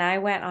 and then I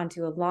went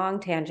onto a long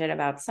tangent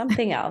about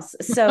something else.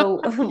 So,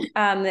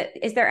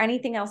 is there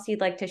anything else you'd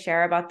like to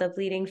share about the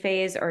bleeding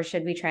phase, or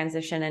should we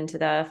transition into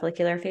the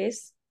follicular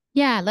phase?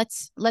 Yeah,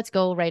 let's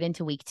go right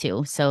into week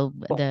 2. So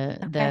Cool. Okay.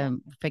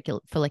 the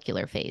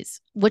follicular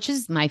phase, which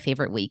is my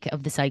favorite week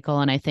of the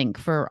cycle, and I think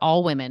for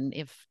all women,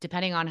 if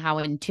depending on how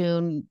in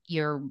tune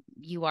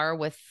you are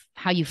with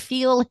how you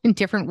feel in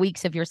different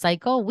weeks of your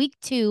cycle, week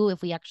 2,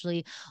 if we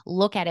actually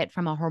look at it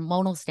from a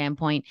hormonal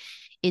standpoint,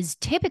 is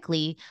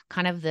typically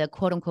kind of the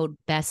quote unquote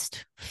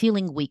best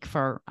feeling week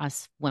for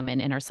us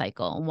women in our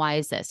cycle. And why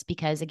is this?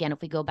 Because again,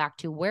 if we go back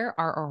to where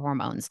are our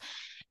hormones?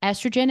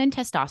 Estrogen and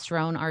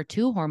testosterone are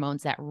two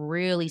hormones that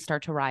really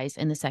start to rise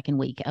in the second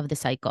week of the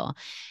cycle.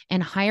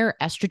 And higher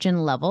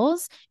estrogen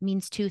levels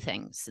means two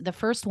things. The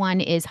first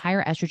one is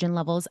higher estrogen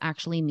levels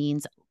actually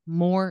means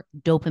more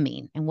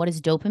dopamine. And what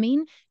is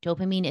dopamine?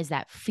 Dopamine is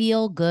that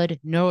feel good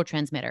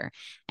neurotransmitter.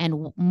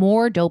 And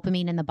more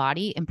dopamine in the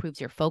body improves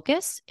your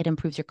focus, it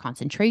improves your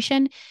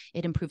concentration,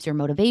 it improves your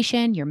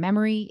motivation, your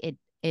memory, it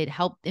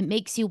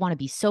makes you want to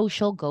be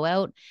social, go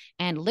out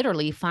and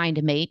literally find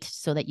a mate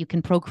so that you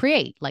can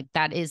procreate. Like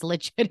that is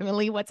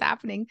legitimately what's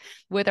happening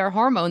with our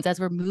hormones as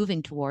we're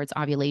moving towards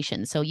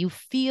ovulation. So you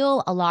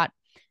feel a lot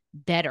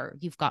better.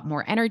 You've got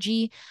more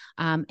energy.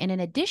 And in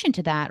addition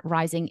to that,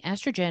 rising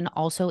estrogen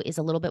also is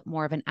a little bit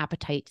more of an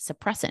appetite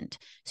suppressant.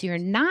 So you're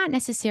not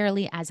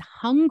necessarily as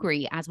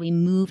hungry as we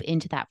move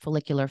into that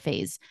follicular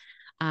phase.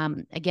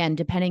 Again,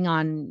 depending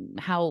on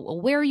how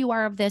aware you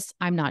are of this,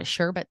 I'm not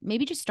sure, but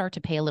maybe just start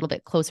to pay a little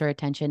bit closer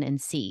attention and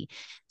see.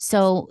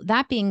 So,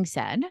 that being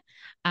said,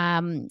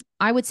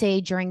 I would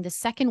say during the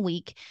second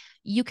week,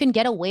 you can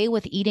get away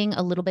with eating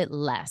a little bit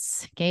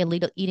less. Okay.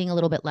 Eating a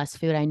little bit less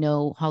food. I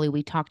know, Holly,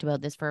 we talked about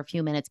this for a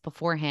few minutes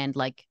beforehand,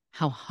 like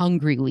how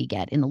hungry we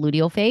get in the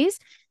luteal phase.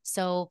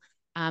 So,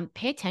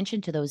 pay attention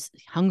to those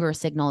hunger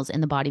signals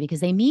in the body because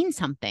they mean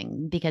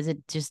something, because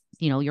it just,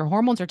 your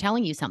hormones are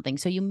telling you something.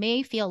 So you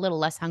may feel a little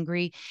less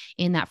hungry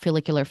in that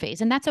follicular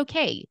phase, and that's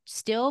okay.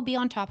 Still be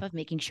on top of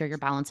making sure you're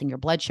balancing your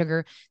blood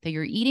sugar, that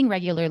you're eating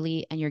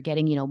regularly and you're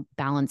getting,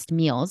 balanced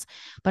meals.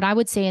 But I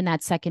would say in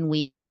that second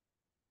week,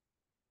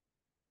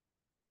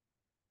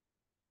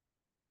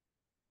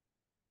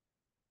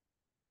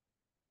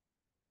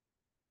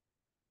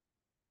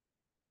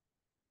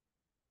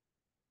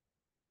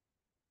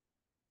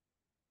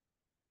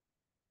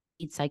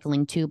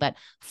 cycling too, but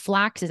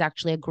flax is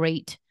actually a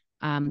great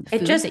It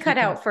food just that you cut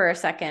can. out for a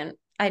second.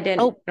 I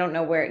Oh, don't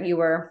know where you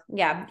were.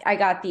 Yeah, I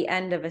got the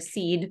end of a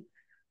seed.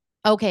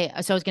 okay,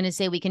 so I was going to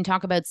say we can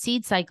talk about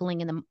seed cycling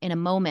in a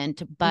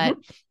moment, but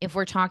Mhm. if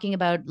we're talking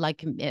about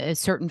like a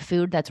certain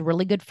food that's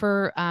really good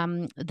for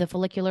the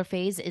follicular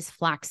phase is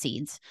flax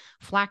seeds.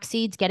 Flax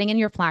seeds, getting in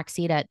your flax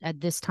seed at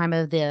this time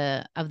of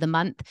the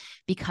month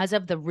because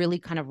of the really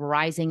kind of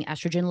rising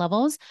estrogen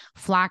levels.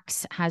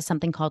 Flax has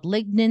something called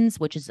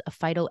lignans, which is a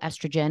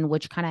phytoestrogen,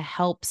 which kind of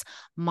helps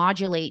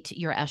modulate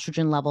your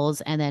estrogen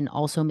levels, and then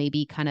also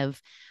maybe kind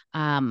of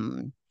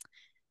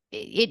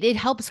it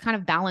helps kind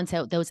of balance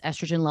out those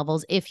estrogen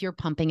levels if you're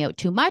pumping out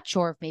too much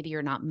or if maybe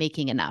you're not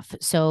making enough.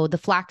 So the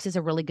flax is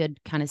a really good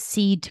kind of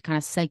seed to kind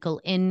of cycle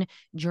in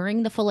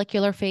during the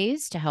follicular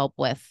phase to help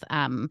with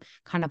kind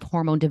of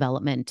hormone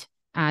development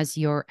as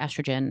your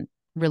estrogen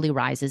really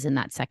rises in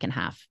that second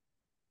half.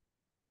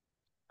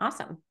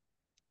 Awesome.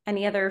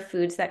 Any other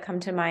foods that come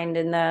to mind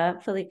in the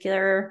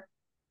follicular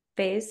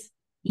phase?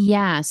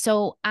 Yeah.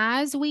 So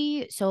as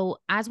we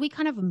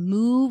kind of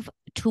move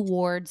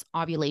towards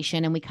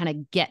ovulation and we kind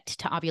of get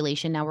to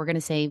ovulation, now we're going to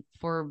say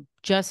for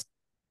just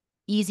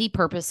easy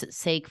purpose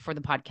sake for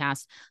the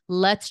podcast,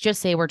 let's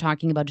just say we're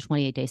talking about a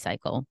 28-day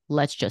cycle.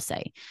 Let's just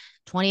say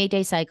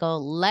 28-day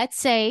cycle. Let's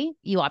say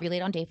you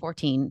ovulate on day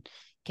 14.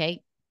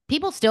 Okay.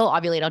 People still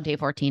ovulate on day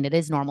 14. It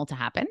is normal to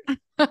happen.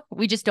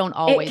 We just don't It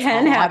always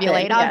can all happen.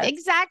 ovulate on Yes,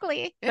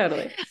 exactly.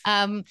 totally.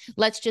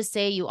 Let's just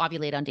say you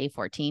ovulate on day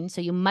 14.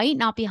 So you might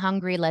not be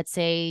hungry, let's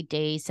say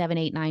day 7,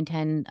 8, 9,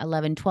 10,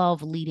 11,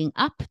 12, leading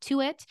up to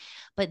it.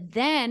 But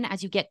then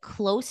as you get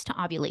close to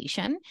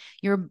ovulation,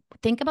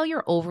 think about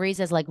your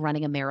ovaries as like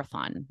running a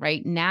marathon,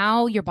 right?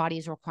 Now your body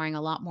is requiring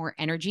a lot more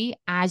energy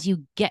as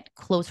you get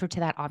closer to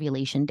that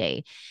ovulation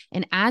day.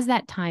 And as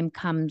that time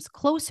comes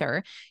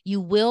closer, you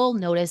will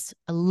notice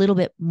a little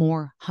bit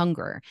more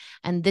hunger.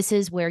 And this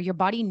is where your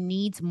body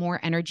needs more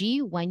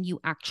energy when you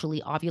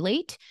actually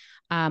ovulate.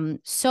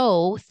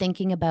 So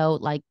thinking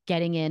about like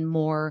getting in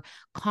more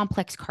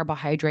complex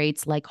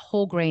carbohydrates like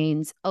whole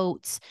grains,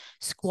 oats,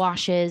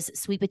 squashes,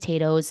 sweet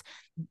potatoes.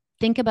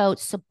 Think about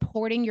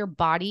supporting your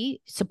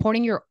body,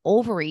 supporting your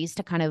ovaries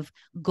to kind of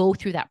go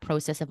through that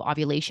process of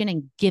ovulation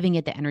and giving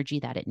it the energy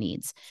that it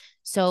needs.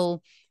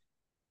 So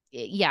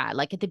yeah,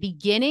 like at the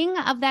beginning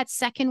of that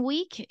second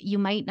week, you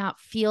might not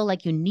feel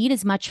like you need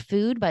as much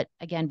food, but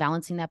again,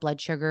 balancing that blood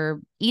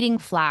sugar, eating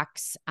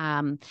flax,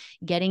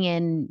 getting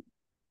in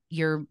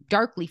your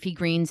dark leafy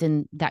greens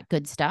and that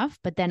good stuff.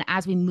 But then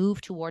as we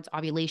move towards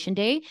ovulation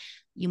day,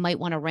 you might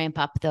want to ramp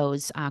up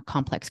those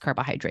complex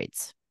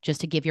carbohydrates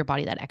just to give your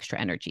body that extra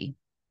energy.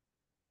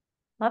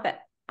 Love it.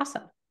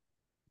 Awesome.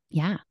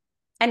 Yeah.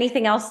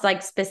 Anything else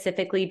like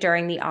specifically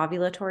during the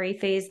ovulatory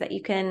phase that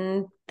you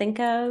can think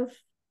of?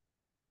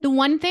 The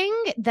one thing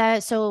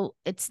that, so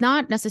it's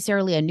not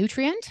necessarily a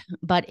nutrient,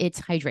 but it's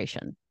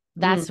hydration.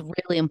 That's Mm.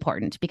 really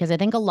important because I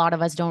think a lot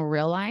of us don't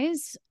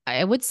realize.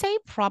 I would say,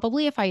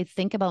 probably, if I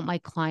think about my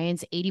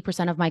clients,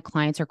 80% of my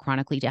clients are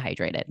chronically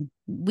dehydrated.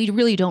 We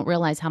really don't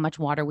realize how much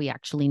water we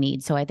actually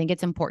need. So I think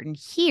it's important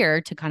here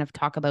to kind of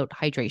talk about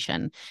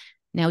hydration.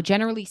 Now,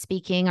 generally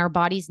speaking, our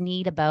bodies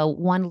need about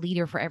 1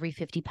 liter for every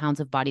 50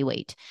 pounds of body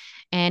weight.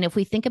 And if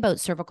we think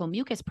about cervical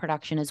mucus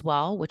production as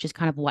well, which is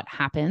kind of what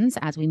happens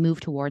as we move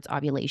towards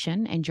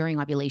ovulation and during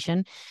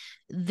ovulation,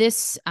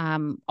 this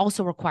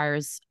also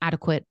requires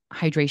adequate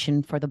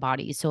hydration for the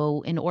body.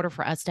 So, in order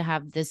for us to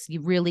have this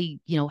really,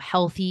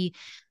 healthy,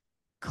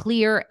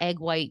 clear egg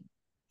white,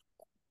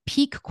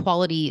 peak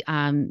quality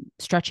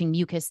stretching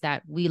mucus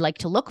that we like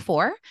to look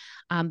for,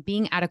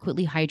 being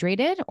adequately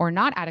hydrated or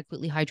not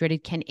adequately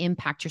hydrated can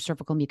impact your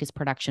cervical mucus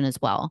production as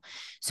well.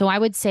 So I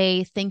would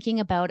say thinking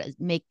about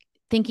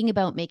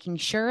making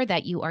sure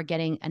that you are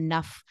getting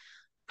enough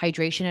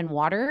hydration and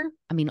water,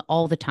 I mean,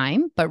 all the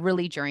time, but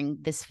really during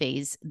this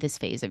phase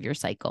of your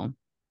cycle.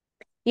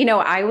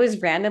 I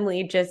was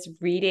randomly just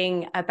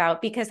reading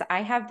about because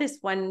I have this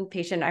one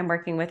patient I'm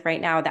working with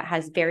right now that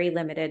has very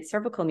limited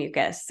cervical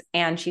mucus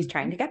and she's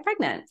trying Mhm. to get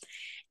pregnant.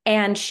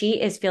 And she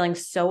is feeling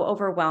so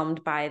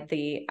overwhelmed by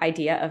the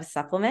idea of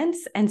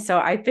supplements. And so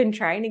I've been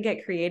trying to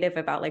get creative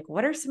about like,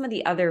 what are some of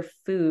the other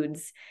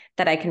foods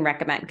that I can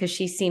recommend? Because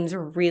she seems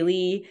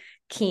really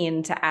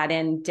keen to add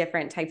in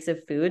different types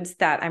of foods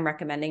that I'm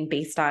recommending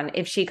based on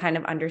if she kind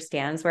of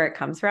understands where it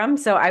comes from.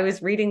 So I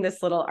was reading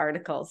this little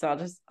article.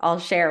 So I'll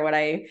share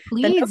the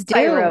Please notes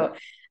I do.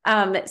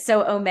 wrote.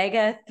 So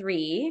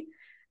omega-3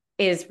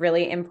 is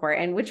really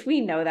important, which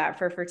we know that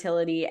for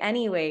fertility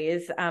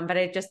anyways. But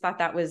I just thought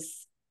that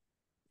was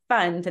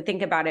fun to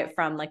think about it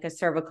from like a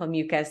cervical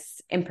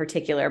mucus in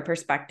particular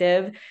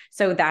perspective.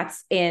 So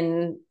that's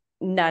in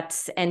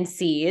nuts and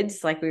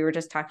seeds, like we were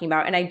just talking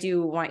about. And I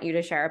do want you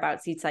to share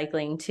about seed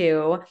cycling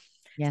too.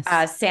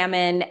 Yes.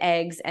 Salmon,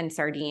 eggs, and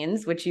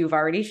sardines, which you've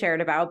already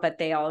shared about, but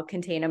they all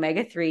contain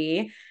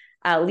omega-3.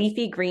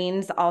 Leafy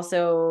greens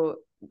also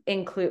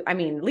include, I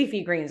mean,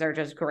 leafy greens are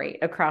just great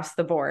across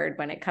the board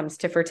when it comes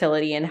to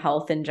fertility and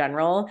health in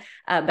general.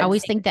 I But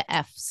always think the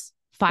F's,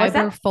 what's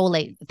fiber, that?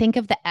 folate. Think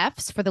of the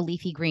F's for the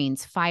leafy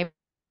greens, fiber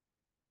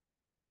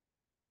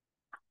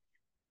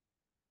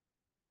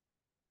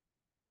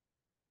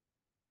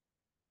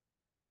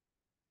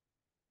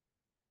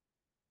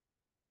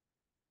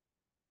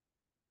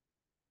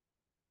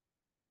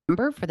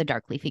for the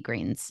dark leafy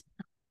greens.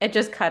 It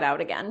just cut out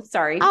again.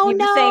 Sorry. Oh You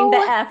were saying the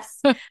no.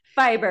 F's: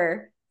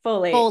 fiber,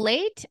 folate.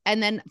 Folate,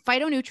 and then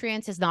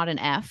phytonutrients is not an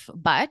F,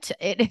 but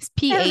it is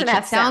It has an pH. It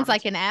F sounds sound.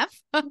 like an F.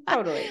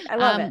 Totally. I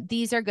love it.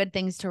 These are good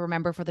things to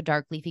remember for the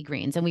dark leafy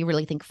greens. And we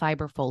really think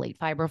fiber, folate,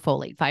 fiber,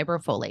 folate, fiber,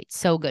 folate.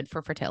 So good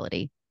for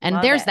fertility. And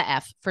Love there's it. the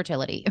F,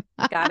 fertility.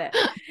 Got it.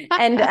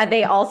 And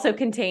they also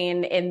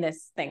contain in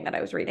this thing that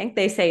I was reading,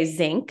 they say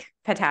zinc,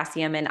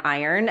 potassium, and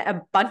iron,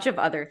 a bunch of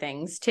other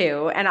things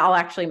too. And I'll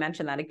actually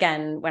mention that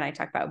again when I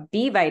talk about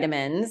B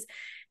vitamins.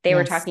 They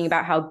were Yes. talking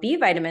about how B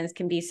vitamins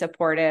can be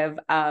supportive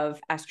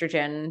of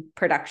estrogen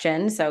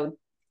production. So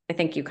I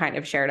think you kind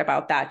of shared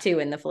about that too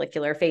in the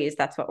follicular phase.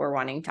 That's what we're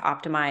wanting to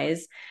optimize.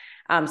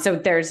 So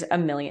there's a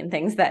million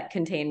things that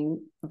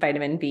contain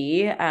vitamin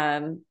B,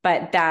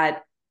 but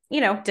that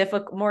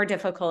more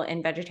difficult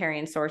in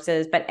vegetarian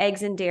sources, but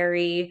eggs and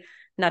dairy,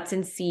 nuts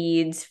and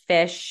seeds,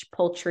 fish,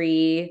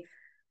 poultry,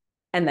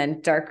 and then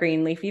dark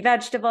green leafy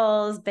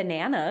vegetables,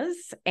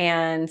 bananas,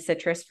 and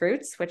citrus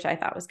fruits, which I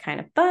thought was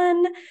kind of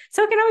fun.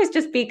 So it can always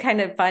just be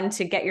kind of fun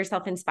to get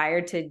yourself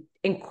inspired to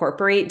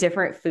incorporate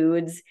different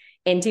foods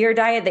into your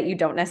diet that you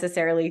don't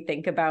necessarily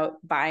think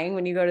about buying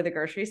when you go to the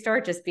grocery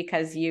store, just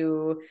because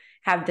you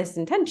have this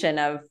intention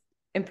of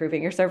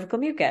improving your cervical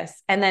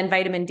mucus. And then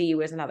vitamin D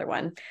was another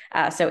one.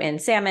 So in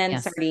salmon,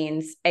 Yes.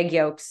 sardines, egg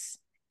yolks,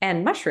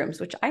 and mushrooms,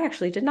 which I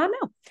actually did not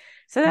know.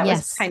 So that was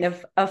Yes. kind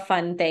of a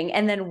fun thing.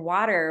 And then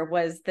water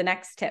was the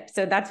next tip.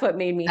 So that's what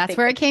made me That's think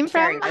where of it came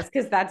from. sharing this,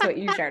 because that's what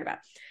you shared about.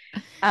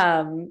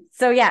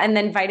 So yeah, and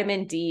then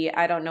vitamin D,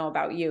 I don't know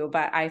about you,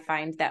 but I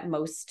find that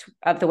most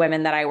of the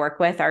women that I work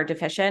with are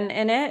deficient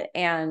in it.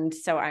 And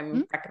so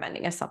I'm Mhm.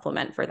 recommending a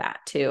supplement for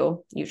that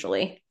too,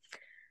 usually.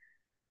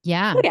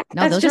 Yeah. So yeah,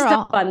 No, that's those are just a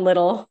all fun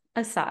little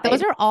those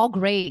aside. are all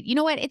great. You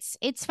know what?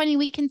 It's funny.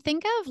 We can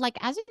think of, like,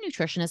 as a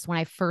nutritionist, when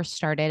I first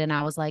started and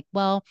I was like,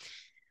 well,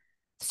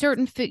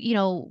 certain food,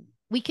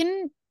 we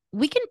can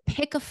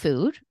pick a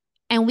food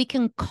and we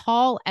can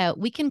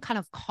kind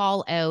of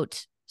call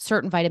out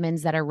certain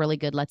vitamins that are really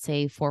good, let's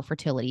say for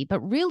fertility.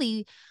 But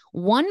really,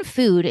 one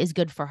food is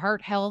good for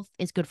heart health,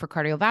 is good for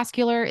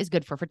cardiovascular, is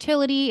good for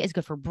fertility, is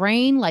good for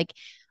brain. Like,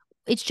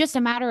 it's just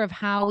a matter of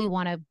how we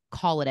want to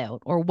call it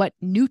out or what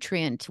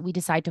nutrient we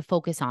decide to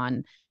focus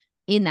on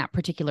in that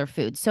particular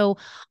food. So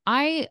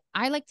I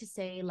like to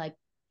say, like,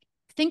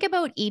 think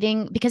about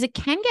eating, because it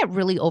can get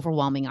really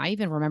overwhelming. I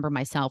even remember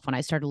myself when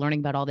I started learning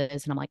about all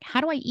this, and I'm like,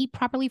 how do I eat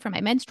properly for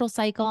my menstrual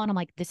cycle? And I'm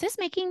like, this is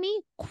making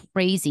me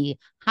crazy.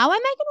 How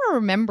am I going to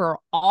remember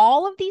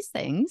all of these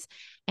things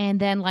and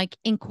then like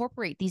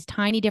incorporate these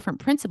tiny different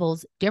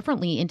principles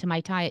differently into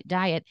my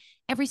diet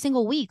every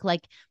single week?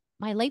 Like,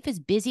 my life is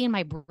busy and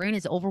my brain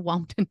is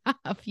overwhelmed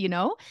enough, you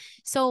know?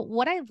 So,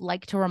 what I'd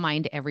like to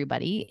remind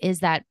everybody is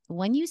that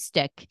when you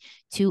stick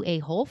to a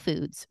whole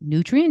foods,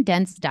 nutrient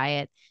dense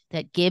diet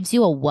that gives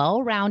you a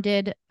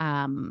well-rounded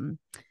where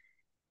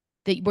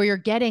you're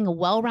getting a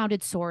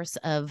well-rounded source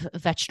of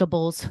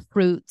vegetables,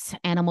 fruits,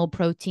 animal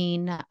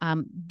protein.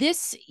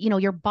 This,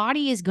 your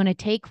body is going to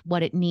take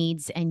what it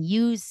needs and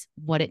use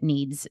what it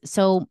needs.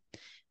 So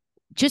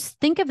just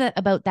think of it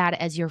about that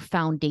as your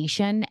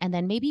foundation, and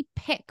then maybe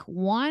pick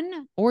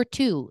one or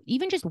two,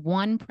 even just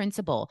one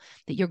principle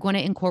that you're going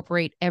to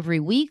incorporate every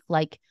week.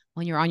 Like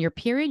when you're on your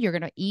period, you're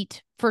going to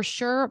eat for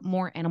sure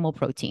more animal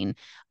protein,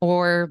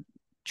 or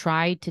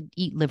try to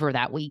eat liver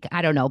that week.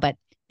 I don't know, but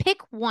pick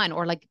one,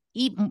 or like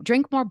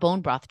drink more bone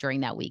broth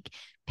during that week.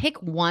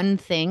 Pick one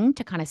thing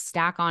to kind of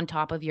stack on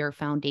top of your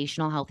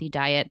foundational healthy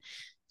diet,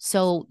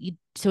 so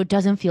it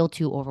doesn't feel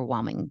too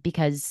overwhelming,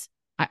 because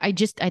I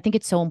think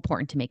it's so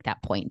important to make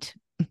that point.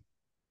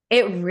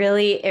 It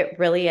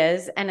really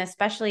is. And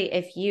especially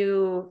if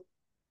you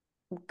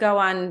go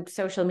on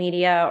social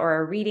media or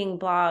are reading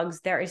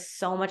blogs, there is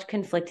so much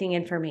conflicting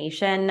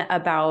information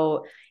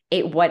about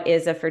what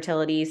is a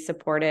fertility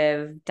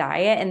supportive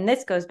diet. And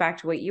this goes back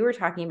to what you were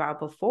talking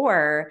about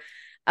before,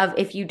 of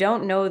if you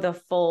don't know the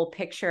full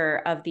picture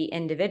of the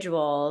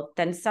individual,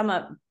 then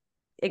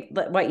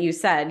what you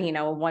said,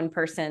 one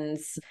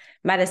person's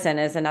medicine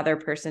is another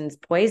person's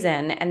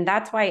poison. And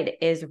that's why it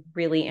is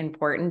really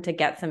important to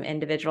get some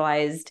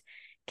individualized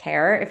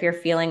care if you're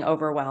feeling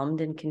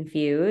overwhelmed and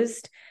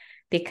confused,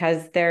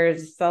 because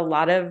there's a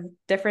lot of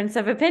difference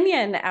of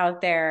opinion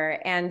out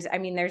there. And I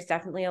mean, there's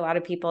definitely a lot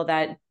of people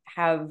that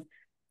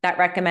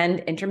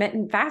recommend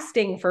intermittent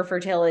fasting for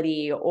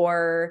fertility,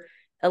 or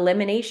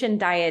elimination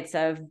diets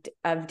of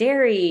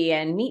dairy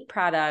and meat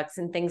products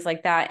and things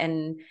like that.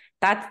 And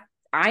that's,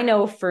 I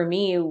know for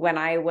me, when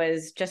I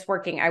was just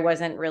working, I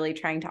wasn't really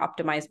trying to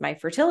optimize my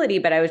fertility,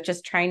 but I was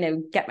just trying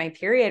to get my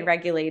period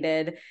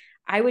regulated.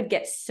 I would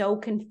get so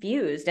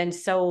confused and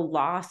so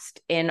lost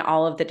in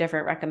all of the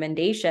different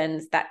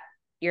recommendations that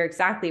you're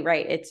exactly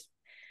right.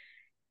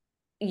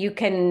 You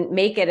can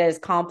make it as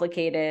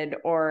complicated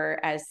or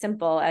as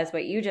simple as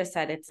what you just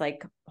said. It's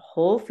like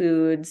whole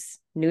foods,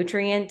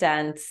 nutrient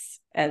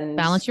dense, and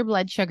Balance your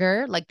blood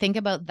sugar. Like, think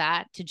about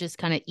that, to just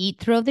kind of eat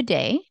throughout the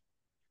day,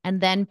 and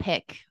then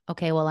pick,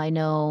 okay, well, I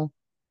know,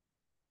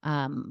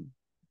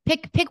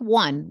 pick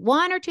one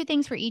or two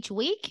things for each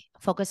week,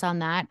 focus on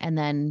that. And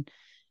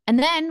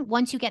then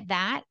once you get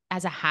that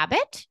as a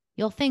habit,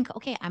 you'll think,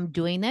 okay, I'm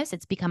doing this,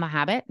 it's become a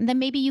habit, and then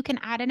maybe you can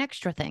add an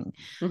extra thing.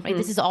 Right?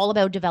 This mm-hmm, is all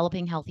about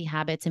developing healthy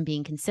habits and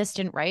being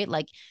consistent, right?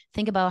 Like,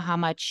 think about how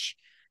much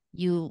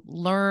you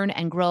learn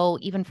and grow.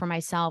 Even for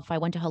myself, I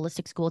went to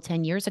holistic school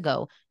 10 years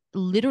ago.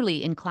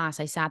 Literally in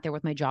class, I sat there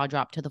with my jaw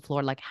dropped to the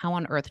floor, like, how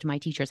on earth do my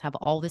teachers have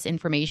all this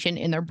information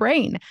in their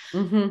brain?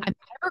 mm-hmm. I'm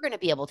never going to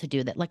be able to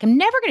do that. Like, I'm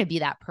never going to be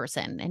that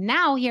person. And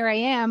now here I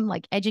am,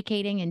 like,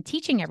 educating and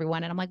teaching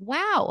everyone. And I'm like,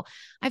 wow,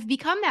 I've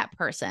become that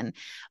person.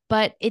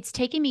 But it's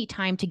taken me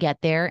time to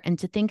get there, and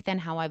to think then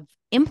how I've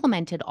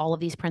implemented all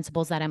of these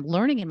principles that I'm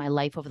learning in my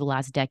life over the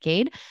last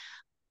decade.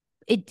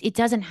 It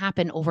doesn't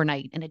happen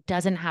overnight, and it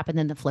doesn't happen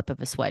in the flip of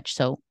a switch.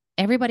 So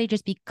everybody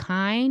just be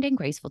kind and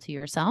graceful to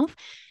yourself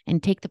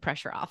and take the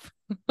pressure off.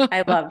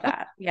 I love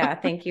that. Yeah.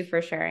 Thank you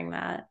for sharing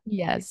that.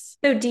 Yes.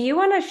 So, do you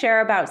want to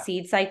share about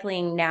seed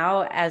cycling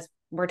now as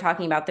we're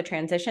talking about the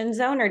transition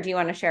zone, or do you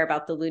want to share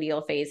about the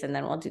luteal phase and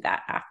then we'll do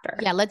that Yeah, after?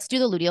 let's do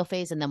the luteal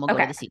phase, and then we'll go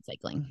to Okay, the seed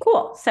cycling.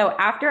 cool. So,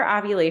 after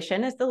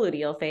ovulation is the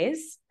luteal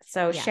phase.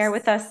 So, share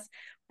with Yes. us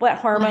what What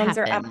hormones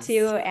are up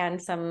to happens?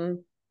 and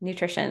some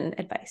nutrition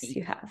advice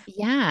you have.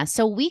 Yeah.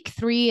 So week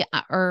three,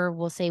 or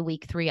we'll say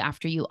week three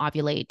after you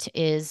ovulate,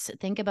 is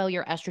think about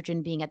your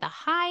estrogen being at the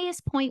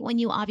highest point when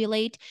you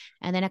ovulate,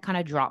 and then it kind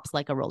of drops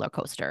like a roller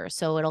coaster.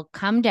 So it'll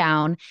come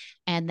down,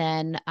 and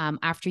then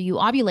after you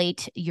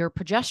ovulate, your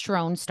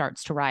progesterone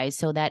starts to rise.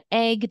 So that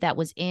egg that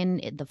was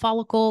in the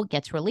follicle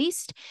gets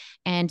released,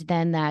 and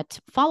then that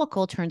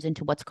follicle turns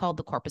into what's called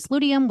the corpus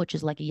luteum, which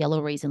is like a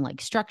yellow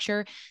raisin-like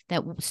structure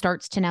that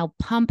starts to now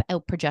pump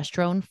out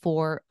progesterone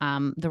for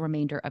the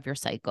remainder of your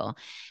cycle.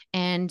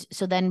 And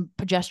so then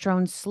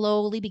progesterone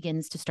slowly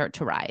begins to start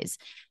to rise.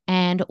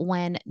 And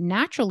when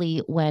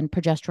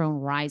progesterone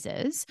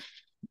rises,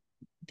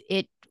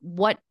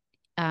 what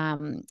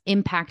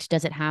impact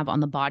does it have on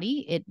the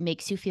body? It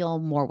makes you feel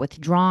more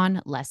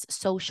withdrawn, less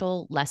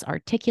social, less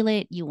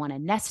articulate. You want to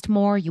nest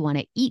more, you want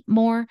to eat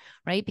more,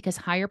 right? Because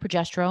higher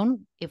progesterone,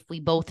 if we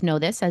both know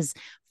this as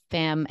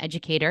fam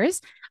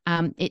educators,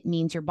 it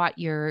means your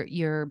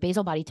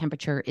basal body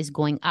temperature is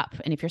going up.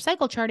 And if you're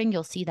cycle charting,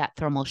 you'll see that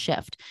thermal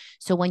shift.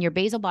 So when your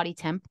basal body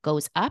temp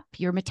goes up,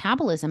 your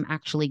metabolism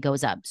actually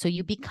goes up. So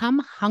you become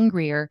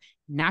hungrier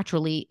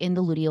naturally in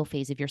the luteal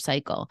phase of your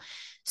cycle.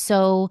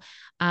 So,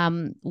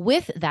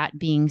 with that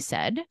being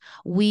said,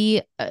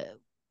 we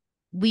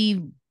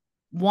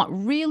really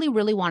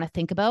want to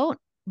think about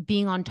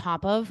being on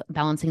top of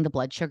balancing the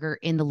blood sugar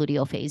in the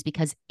luteal phase,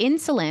 because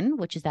insulin,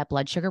 which is that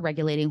blood sugar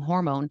regulating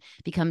hormone,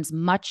 becomes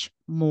much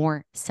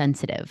more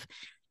sensitive.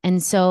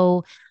 And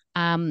so,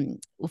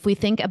 if we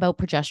think about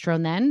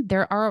progesterone, then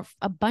there are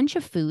a bunch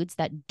of foods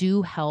that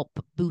do help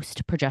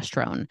boost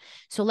progesterone.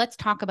 So let's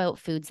talk about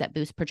foods that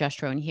boost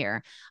progesterone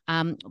here.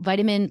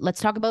 Let's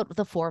talk about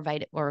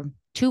the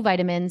two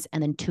vitamins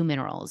and then two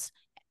minerals.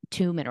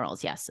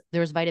 Yes,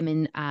 there's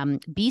vitamin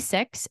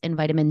B6 and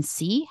vitamin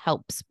C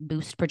helps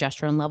boost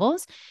progesterone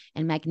levels,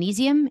 and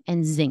magnesium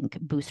and zinc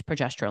boost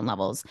progesterone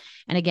levels.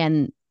 And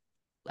again,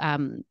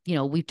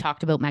 we've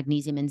talked about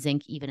magnesium and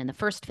zinc even in the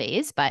first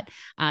phase, but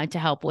to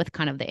help with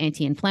kind of the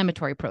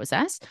anti-inflammatory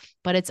process.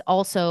 But it's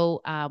also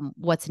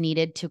what's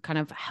needed to kind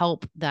of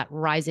help that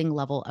rising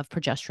level of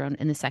progesterone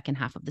in the second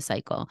half of the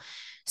cycle.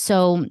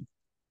 So,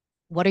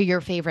 what are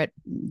your favorite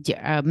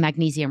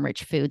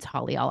magnesium-rich foods,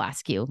 Holly? I'll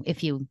ask you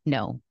if you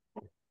know.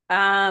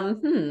 Um,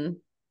 hmm,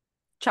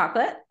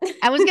 Chocolate.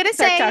 I was gonna Dark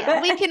say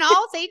chocolate. we can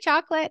all say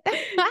chocolate.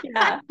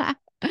 Yeah.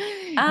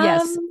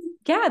 Yes.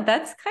 Yeah,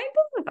 that's kind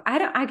of,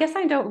 I guess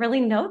I don't really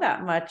know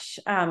that much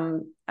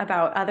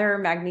about other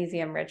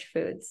magnesium rich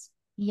foods.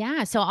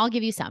 Yeah, so I'll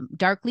give you some.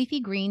 Dark leafy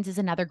greens is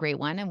another great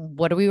one. And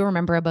what do we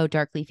remember about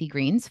dark leafy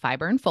greens?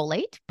 Fiber and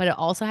folate, but it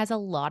also has a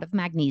lot of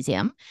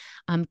magnesium.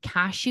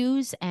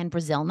 Cashews and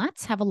Brazil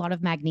nuts have a lot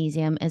of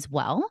magnesium as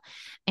well.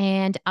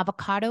 And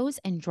avocados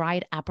and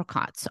dried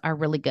apricots are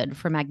really good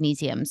for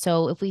magnesium.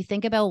 So if we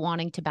think about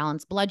wanting to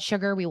balance blood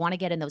sugar, we want to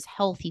get in those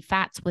healthy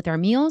fats with our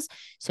meals.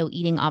 So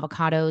eating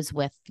avocados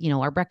with,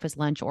 our breakfast,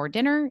 lunch, or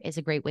dinner is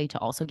a great way to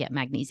also get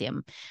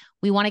magnesium.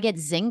 We want to get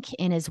zinc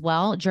in as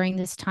well during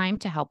this time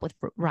to help with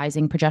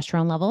rising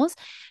progesterone levels.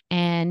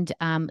 And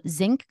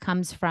zinc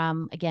comes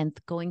from, again,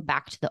 going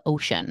back to the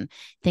ocean.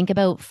 Think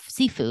about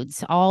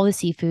seafoods, all the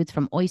seafoods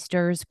from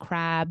oysters,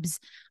 crabs,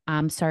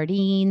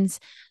 sardines.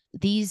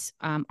 These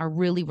are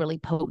really, really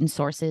potent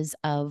sources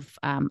of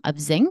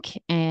zinc.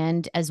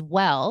 And as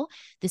well,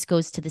 this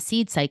goes to the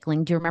seed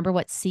cycling. Do you remember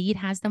what seed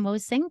has the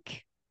most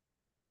zinc?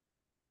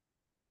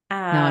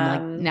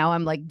 Um, Now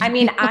I'm like, I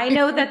mean, I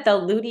know that the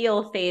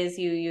luteal phase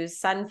you use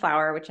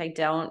sunflower, which I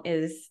don't,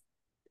 is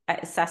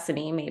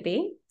sesame,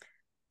 maybe.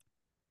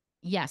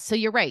 Yes, so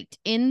you're right.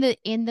 In the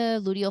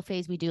luteal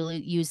phase, we do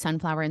use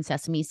sunflower and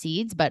sesame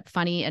seeds, but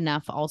funny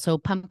enough, also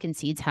pumpkin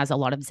seeds has a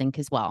lot of zinc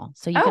as well.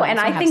 So you Oh, can and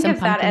also I have think some of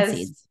that pumpkin as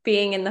seeds.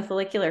 being in the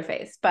follicular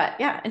phase. But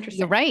yeah, You're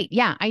interesting. right.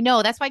 Yeah, I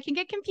know. That's why it can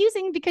get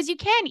confusing because you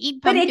can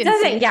eat But it pumpkin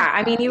doesn't, seeds as yeah.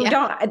 I mean, well. you Yeah,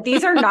 don't,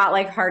 these are not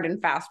like hard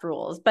and fast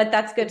rules, but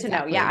that's good to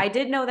know. Yeah, exactly. I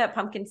did know that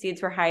pumpkin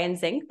seeds were high in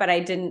zinc, but I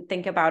didn't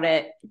think about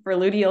it for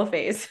luteal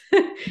phase.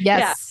 Yeah,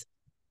 Yes.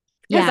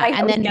 because Yeah, I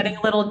and was getting then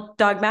a little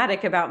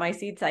dogmatic about my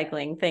seed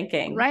cycling,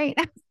 thinking right.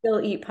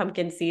 still eat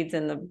pumpkin seeds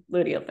in the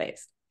luteal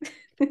phase.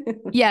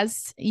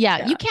 Yes.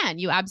 Yeah, you Yeah. can.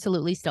 You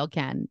absolutely still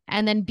can.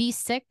 And then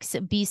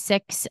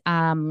B6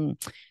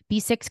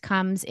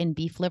 comes in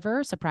beef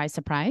liver, surprise,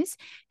 surprise.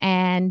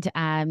 And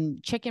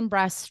chicken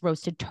breasts,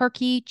 roasted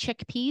turkey,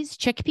 chickpeas.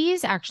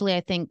 Chickpeas, actually,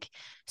 I think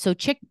so.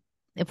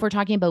 If we're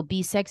talking about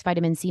B6,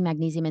 vitamin C,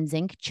 magnesium, and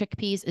zinc,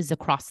 chickpeas is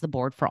across the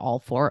board for all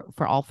four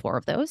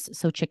of those.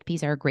 So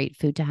chickpeas are a great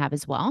food to have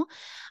as well.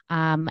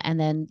 And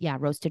then yeah,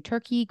 roasted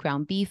turkey,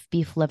 ground beef,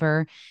 beef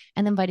liver,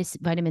 and then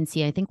vitamin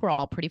C. I think we're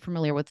all pretty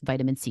familiar with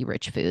vitamin C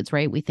rich foods,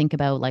 right? We think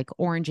about like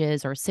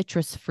oranges or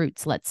citrus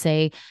fruits, let's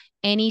say.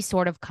 Any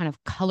sort of kind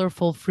of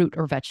colorful fruit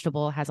or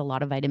vegetable has a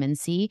lot of vitamin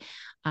C.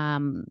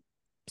 Um,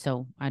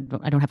 so I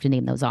don't have to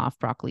name those off: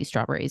 broccoli,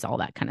 strawberries, all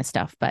that kind of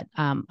stuff, but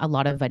a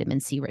lot of vitamin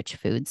C rich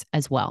foods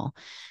as well.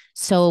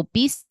 So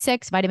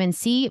B6, vitamin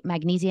C,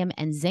 magnesium,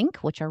 and zinc,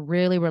 which are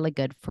really, really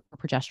good for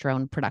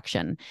progesterone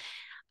production.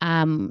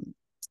 Um,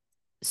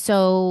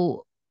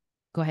 so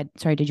go ahead.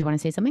 Sorry, did you want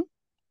to say something?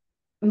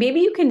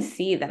 Maybe you can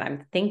see that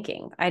I'm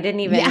thinking. I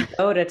didn't Yeah. even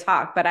go to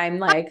talk, but I'm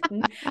like,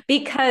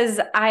 because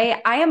I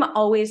am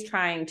always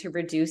trying to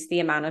reduce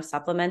the amount of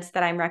supplements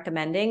that I'm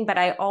recommending, but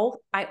I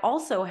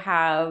also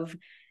have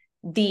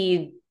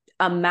the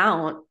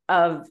amount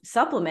of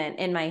supplement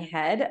in my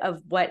head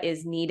of what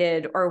is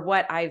needed or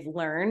what I've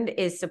learned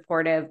is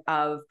supportive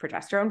of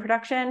progesterone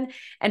production.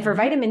 And for Mhm.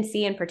 vitamin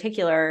C in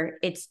particular,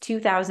 it's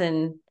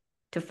 2,000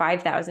 to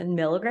 5,000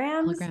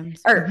 milligrams.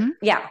 Milligrams. Or Hmm.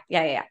 yeah.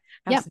 I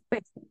Yep.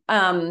 was,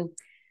 um,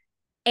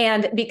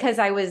 and because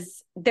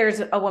there's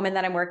a woman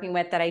that I'm working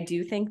with that I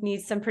do think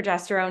needs some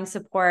progesterone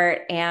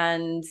support,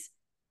 and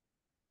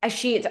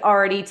she's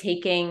already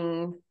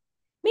taking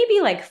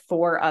maybe like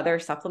four other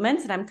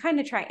supplements, and I'm kind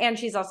of trying, and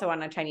she's also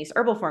on a Chinese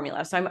herbal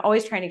formula, so I'm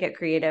always trying to get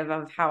creative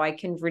of how I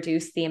can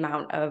reduce the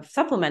amount of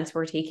supplements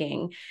we're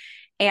taking.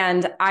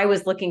 And I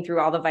was looking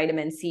through all the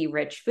vitamin C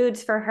rich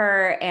foods for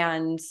her,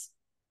 and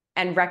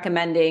and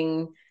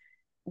recommending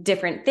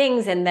different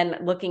things and then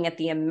looking at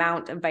the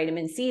amount of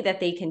vitamin C that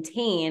they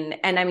contain.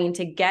 And I mean,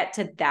 to get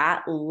to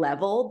that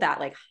level, that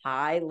like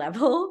high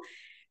level,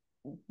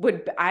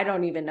 I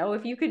don't even know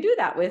if you could do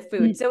that with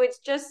food. So it's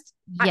just,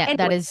 Yeah, that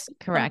anyway, is something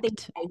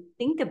correct. I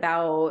think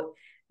about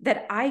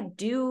that I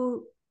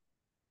do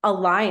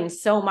align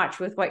so much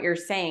with what you're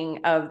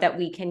saying of that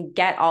we can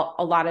get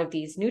a lot of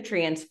these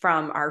nutrients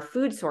from our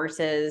food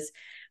sources.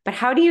 But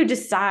how do you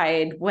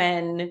decide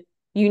when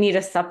you need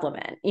a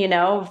supplement,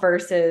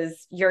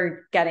 versus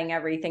you're getting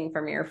everything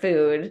from your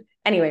food?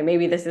 Anyway,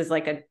 maybe this is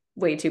like a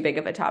way too big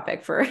of a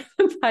topic for a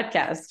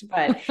podcast,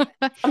 but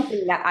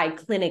something that I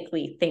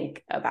clinically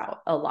think about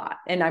a lot.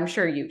 And I'm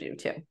sure you do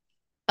too.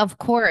 Of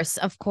course,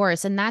 of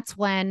course. And that's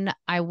when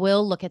I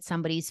will look at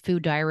somebody's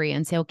food diary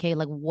and say, okay,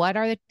 like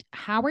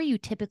how are you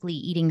typically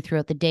eating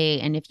throughout the day?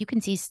 And if you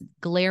can see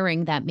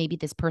glaring that maybe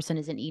this person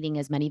isn't eating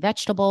as many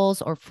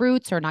vegetables or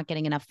fruits or not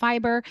getting enough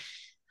fiber,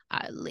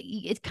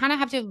 it's kind of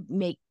have to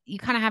make you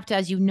kind of have to,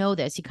 as you know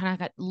this, you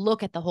kind of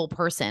look at the whole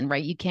person,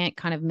 right? You can't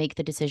kind of make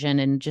the decision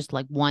in just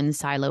like one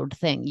siloed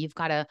thing. You've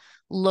got to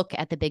look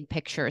at the big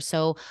picture.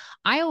 So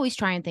I always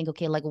try and think,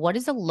 okay, like what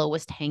is the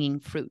lowest hanging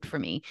fruit for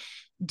me?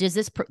 Does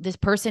this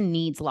person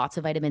needs lots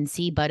of vitamin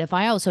C, but if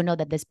I also know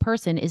that this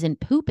person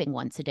isn't pooping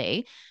once a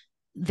day,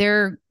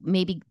 they're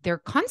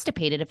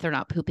constipated if they're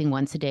not pooping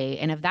once a day.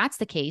 And if that's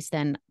the case,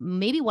 then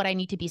maybe what I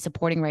need to be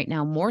supporting right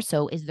now more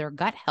so is their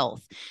gut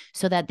health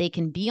so that they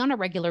can be on a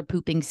regular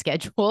pooping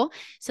schedule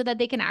so that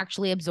they can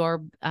actually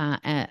absorb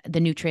the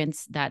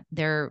nutrients that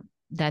they're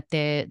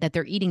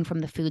eating from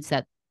the foods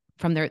that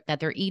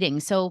they're eating.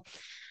 So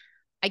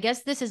I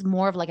guess this is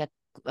more of like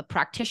a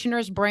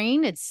practitioner's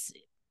brain. It's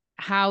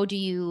how do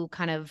you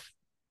kind of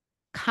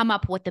come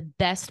up with the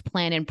best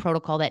plan and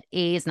protocol that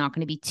is not going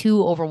to be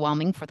too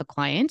overwhelming for the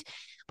client,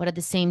 but at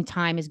the same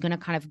time is going to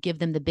kind of give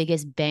them the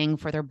biggest bang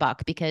for their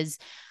buck because,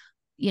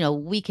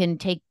 we can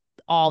take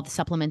all the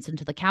supplements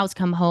until the cows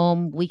come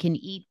home. We can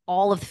eat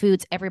all of the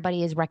foods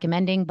everybody is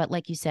recommending. But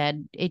like you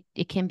said,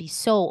 it can be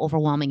so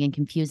overwhelming and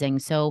confusing.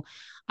 So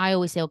I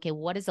always say, okay,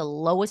 what is the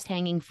lowest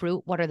hanging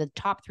fruit? What are the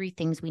top 3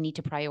 things we need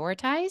to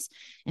prioritize?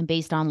 And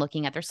based on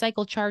looking at their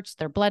cycle charts,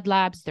 their blood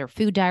labs, their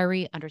food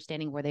diary,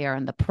 understanding where they are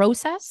in the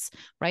process,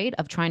 right,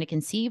 of trying to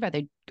conceive.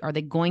 Are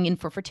they going in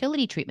for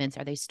fertility treatments?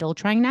 Are they still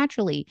trying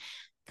naturally?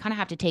 Kind of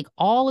have to take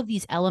all of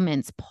these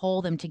elements,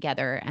 pull them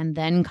together, and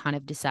then kind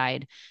of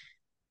decide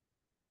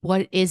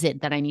what is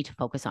it that I need to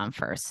focus on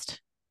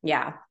first?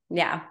 Yeah.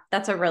 Yeah.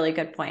 That's a really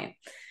good point.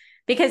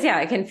 Because, yeah,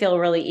 it can feel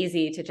really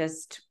easy to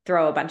just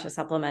throw a bunch of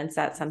supplements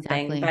at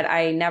something, Exactly. but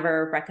I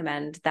never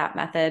recommend that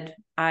method.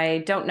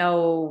 I don't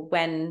know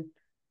when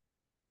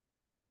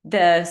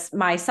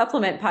my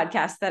supplement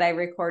podcast that I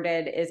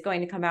recorded is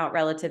going to come out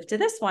relative to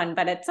this one,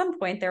 but at some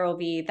point there will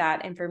be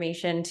that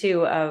information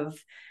too of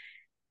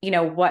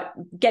what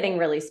getting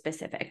really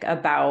specific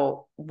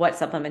about what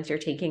supplements you're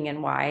taking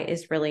and why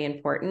is really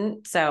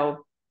important.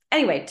 So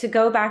anyway, to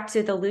go back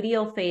to the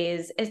luteal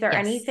phase, is there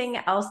Yes. anything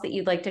else that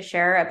you'd like to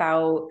share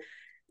about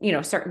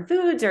certain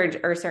foods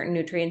or certain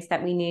nutrients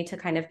that we need to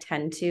kind of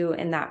tend to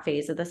in that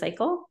phase of the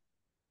cycle?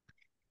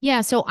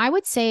 Yeah, so I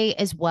would say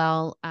as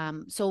well.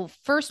 So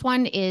first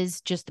one is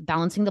just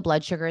balancing the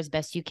blood sugar as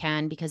best you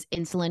can because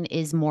insulin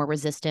is more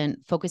resistant.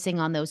 Focusing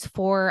on those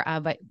four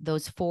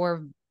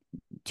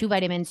 2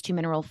 vitamins, 2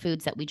 mineral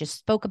foods that we just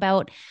spoke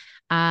about.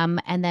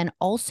 And then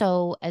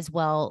also as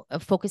well,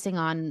 focusing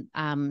on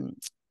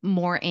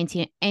more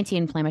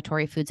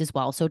anti-inflammatory foods as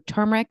well. So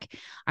turmeric,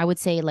 I would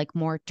say like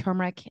more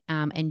turmeric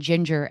and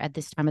ginger at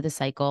this time of the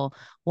cycle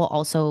will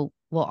also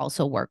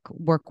work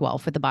well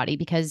for the body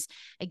because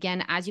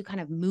again, as you kind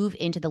of move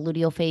into the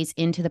luteal phase,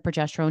 into the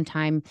progesterone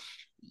time,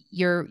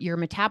 your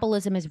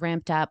metabolism is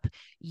ramped up,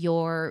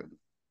 your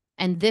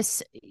and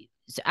this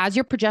so as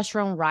your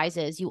progesterone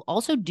rises, you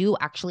also do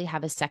actually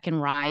have a second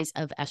rise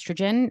of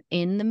estrogen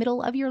in the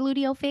middle of your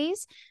luteal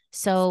phase.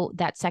 So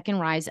that second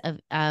rise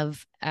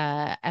of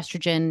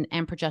estrogen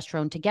and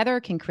progesterone together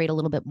can create a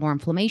little bit more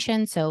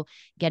inflammation. So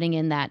getting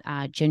in that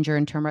ginger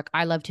and turmeric,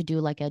 I love to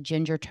do like a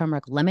ginger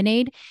turmeric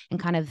lemonade and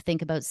kind of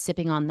think about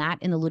sipping on that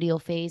in the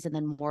luteal phase and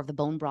then more of the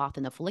bone broth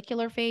in the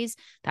follicular phase.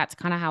 That's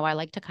kind of how I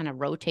like to kind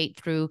of rotate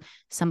through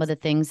some of the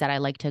things that I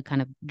like to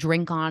kind of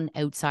drink on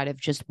outside of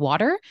just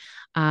water.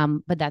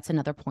 But that's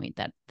another point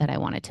that I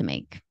wanted to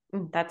make.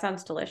 That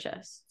sounds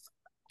delicious.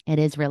 It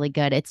is really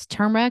good. It's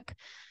turmeric,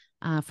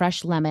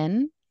 fresh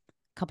lemon,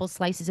 a couple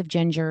slices of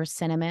ginger,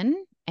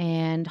 cinnamon,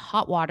 and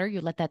hot water.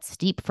 You let that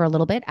steep for a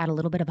little bit, add a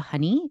little bit of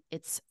honey.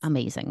 It's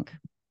amazing.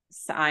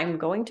 So I'm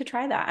going to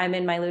try that. I'm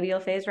in my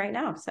luteal phase right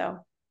now, so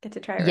get to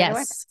try it right away.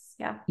 Yes.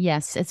 Yeah.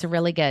 Yes, it's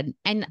really good.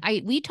 And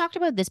we talked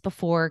about this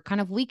before,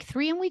 kind of week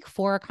 3 and week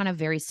 4 are kind of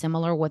very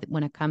similar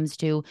when it comes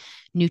to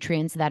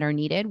nutrients that are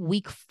needed.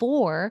 Week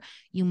 4,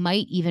 you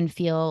might even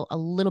feel a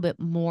little bit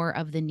more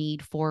of the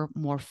need for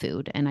more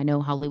food. And I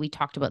know, Holly, we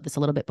talked about this a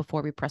little bit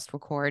before we pressed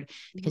record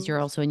because Mhm. you're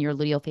also in your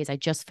luteal phase. I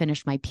just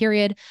finished my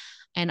period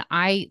and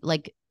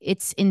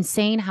it's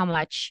insane how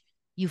much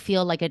you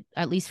feel like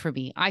at least for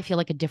me, I feel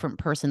like a different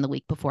person the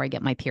week before I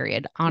get my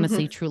period.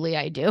 Honestly, Mhm. truly,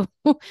 I do.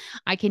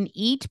 I can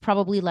eat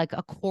probably like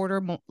a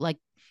quarter more, like,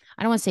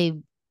 I don't want to say,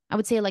 I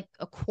would say like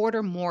a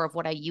quarter more of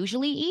what I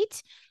usually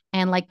eat.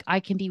 And like I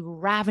can be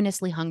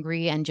ravenously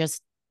hungry and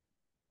just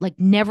like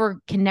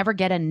never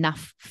get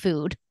enough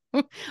food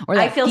or I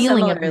that feel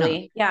feeling of not.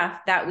 similarly. Yeah,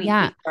 that week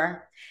Yeah.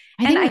 before.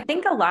 I And I think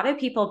think a lot of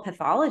people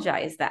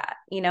pathologize that.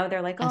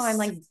 They're like, "Oh, I'm yes.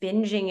 like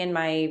binging in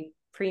my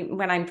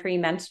when I'm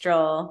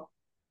premenstrual."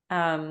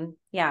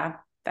 Yeah,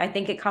 I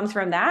think it comes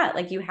from that.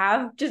 Like you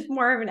have just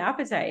more of an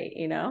appetite.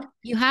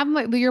 You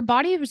have your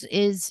body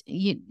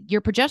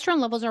your progesterone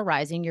levels are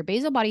rising, your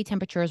basal body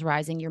temperature is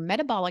rising, your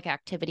metabolic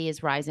activity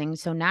is rising.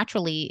 So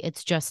naturally,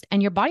 it's just,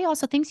 and your body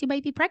also thinks you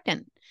might be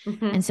pregnant. And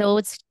Hmm. so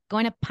it's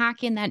going to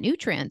pack in that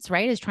nutrients,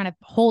 right? Is trying to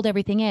hold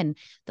everything in.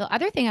 The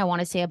other thing I want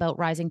to say about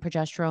rising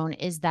progesterone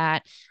is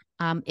that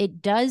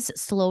it does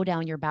slow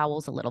down your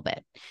bowels a little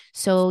bit.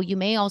 So you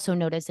may also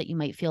notice that you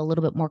might feel a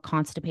little bit more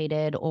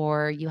constipated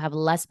or you have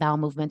less bowel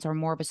movements or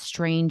more of a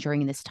strain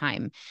during this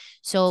time.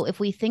 So if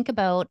we think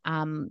about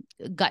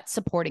gut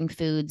supporting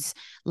foods,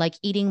 like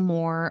eating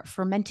more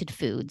fermented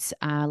foods,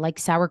 like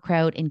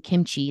sauerkraut and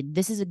kimchi,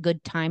 this is a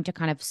good time to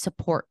kind of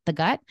support the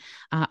gut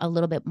a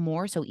little bit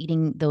more. So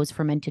eating those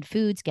fermented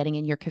foods, getting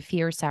in your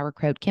kefir,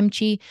 sauerkraut,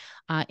 kimchi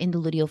in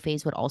the luteal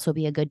phase would also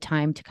be a good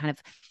time to kind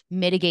of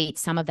mitigate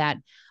some of that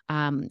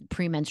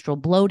premenstrual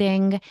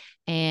bloating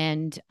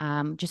and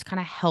just kind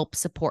of help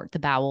support the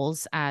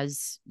bowels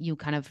as you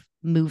kind of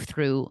move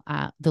through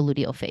the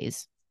luteal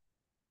phase.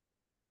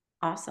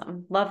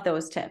 Awesome. Love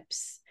those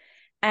tips.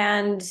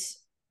 And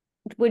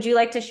would you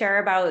like to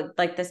share about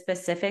like the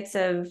specifics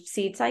of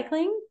seed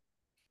cycling?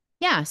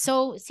 Yeah.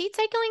 So seed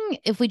cycling,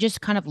 if we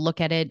just kind of look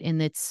at it in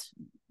its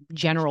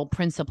general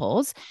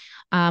principles,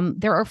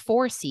 there are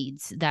four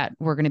seeds that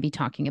we're going to be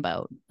talking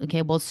about.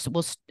 Okay.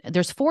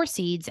 There's four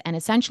seeds. And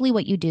essentially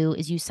what you do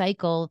is you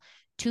cycle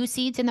two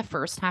seeds in the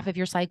first half of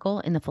your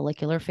cycle in the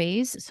follicular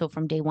phase. So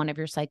from day one of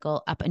your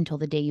cycle up until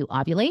the day you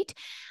ovulate.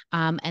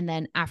 And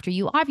then after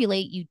you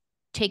ovulate, you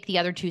take the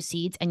other two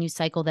seeds and you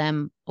cycle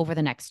them over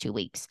the next 2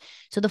 weeks.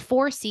 So the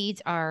four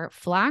seeds are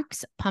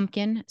flax,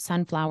 pumpkin,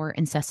 sunflower,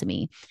 and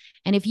sesame.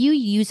 And if you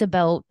use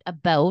about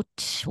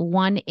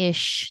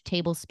one-ish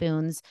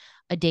tablespoons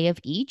a day of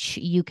each,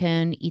 you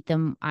can eat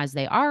them as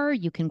they are.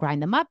 You can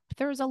grind them up.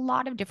 There's a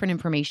lot of different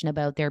information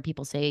about there.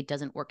 People say it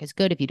doesn't work as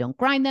good if you don't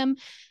grind them.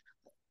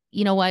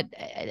 You know what?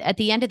 At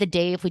the end of the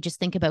day, if we just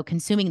think about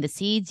consuming the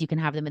seeds, you can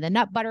have them in the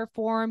nut butter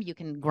form. You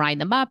can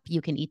grind them up.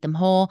 You can eat them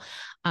whole.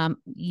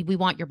 We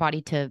want your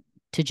body to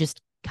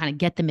just kind of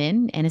get them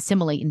in and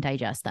assimilate and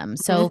digest them.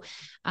 So,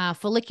 Mhm.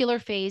 follicular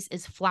phase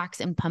is flax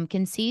and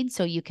pumpkin seeds.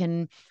 So you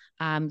can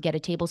get a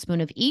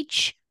tablespoon of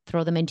each,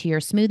 throw them into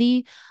your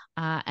smoothie.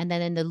 And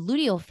then in the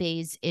luteal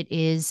phase, it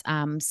is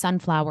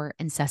sunflower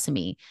and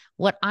sesame.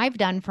 What I've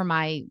done for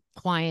my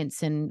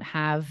clients and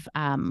have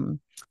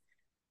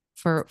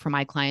for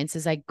my clients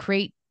is I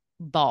create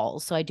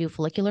balls. So I do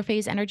follicular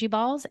phase energy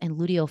balls and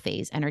luteal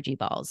phase energy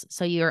balls.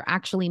 So you're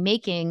actually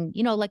making,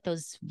 like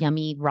those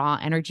yummy raw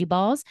energy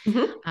balls.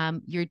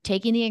 Mhm. You're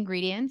taking the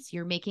ingredients,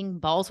 you're making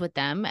balls with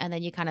them, and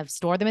then you kind of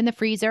store them in the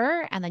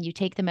freezer, and then you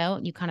take them out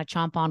and you kind of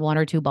chomp on one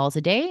or two balls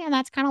a day, and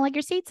that's kind of like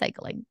your seed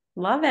cycling.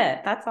 Love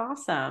it. That's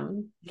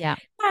awesome. Yeah.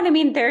 And I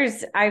mean,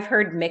 I've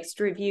heard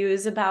mixed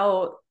reviews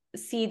about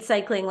seed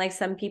cycling. Like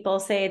some people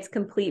say it's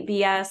complete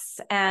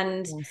BS.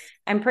 And Yes.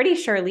 I'm pretty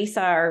sure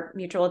Lisa, our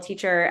mutual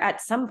teacher, at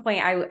some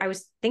point, I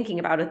was thinking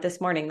about it this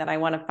morning that I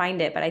want to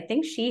find it, but I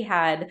think she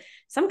had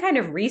some kind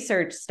of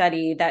research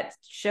study that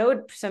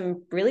showed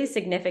some really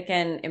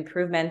significant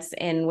improvements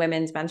in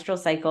women's menstrual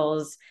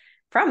cycles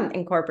from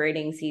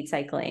incorporating seed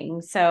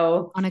cycling.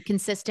 So On a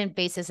consistent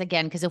basis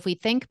again, because if we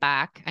think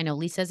back, I know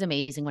Lisa's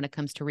amazing when it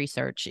comes to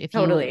research. If you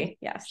totally,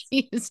 yes.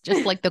 She's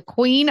just like the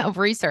queen of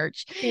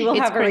research. She will It's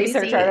have a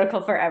research crazy.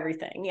 article for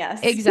everything. Yes.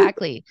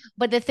 Exactly.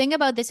 But the thing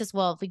about this as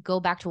well, if we go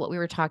back to what we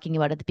were talking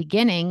about at the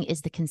beginning,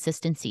 is the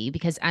consistency.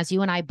 Because as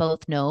you and I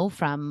both know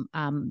from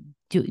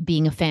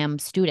being a FAM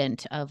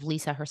student of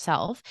Lisa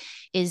herself,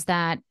 is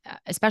that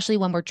especially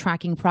when we're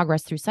tracking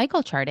progress through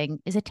cycle charting,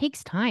 is it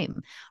takes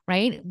time,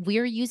 right?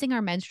 We're using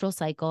our menstrual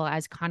cycle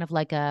as kind of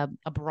like a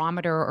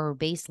barometer or a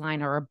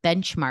baseline or a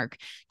benchmark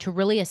to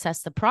really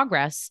assess the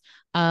progress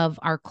of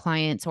our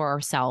clients or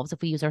ourselves,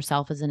 if we use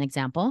ourselves as an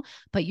example.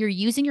 But you're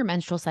using your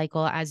menstrual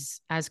cycle as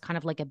kind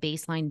of like a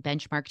baseline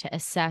benchmark to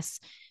assess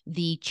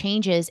the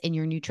changes in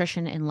your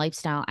nutrition and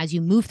lifestyle as you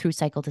move through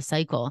cycle to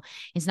cycle.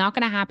 It's not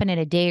going to happen in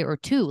a day or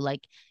two.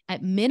 Like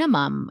at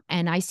minimum,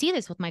 and I see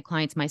this with my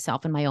clients,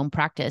 myself in my own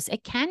practice,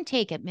 it can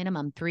take at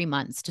minimum 3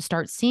 months to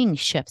start seeing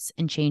shifts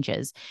and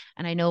changes.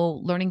 And I know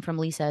learning from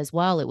Lisa as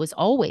well, it was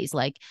always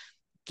like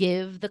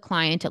give the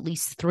client at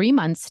least 3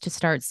 months to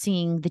start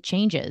seeing the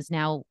changes.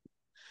 Now,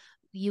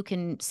 you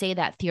can say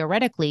that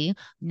theoretically,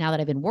 now that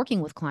I've been working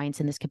with clients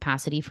in this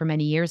capacity for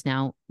many years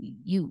now,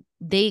 you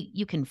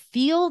can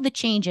feel the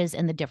changes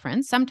and the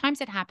difference. Sometimes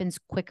it happens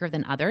quicker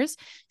than others.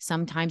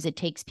 Sometimes it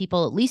takes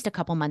people at least a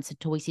couple months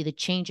until we see the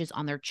changes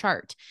on their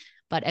chart.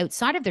 But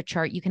outside of their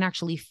chart, you can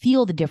actually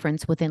feel the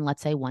difference within,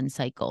 let's say, one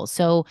cycle.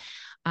 So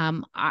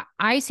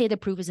I say the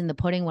proof is in the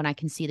pudding when I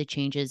can see the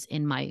changes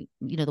in my,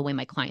 the way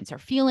my clients are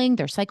feeling,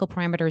 their cycle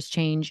parameters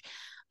change.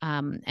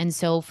 And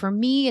so for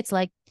me, it's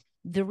like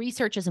the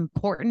research is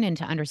important, and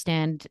to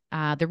understand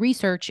the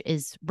research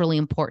is really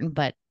important.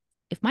 But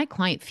if my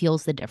client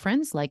feels the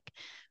difference, like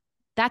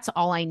that's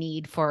all I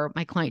need for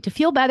my client to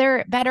feel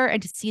better,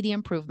 and to see the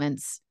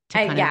improvements to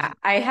kind of, Yeah,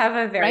 I have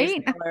a very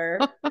right? similar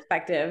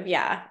perspective.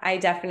 Yeah, I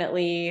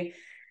definitely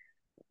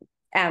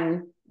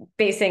am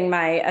basing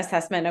my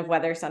assessment of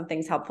whether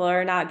something's helpful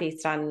or not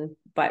based on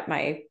what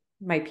my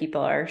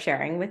people are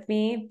sharing with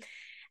me.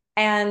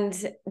 And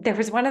there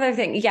was one other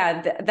thing,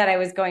 yeah, that I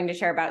was going to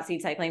share about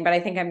seed cycling, but I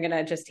think I'm going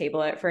to just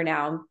table it for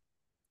now.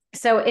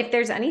 So, if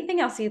there's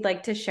anything else you'd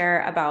like to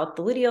share about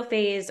the luteal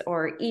phase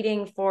or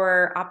eating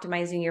for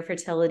optimizing your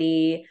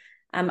fertility,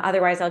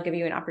 otherwise, I'll give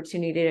you an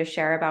opportunity to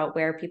share about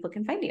where people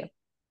can find you.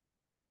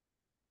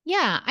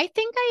 Yeah, I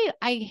think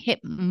I hit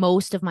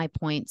most of my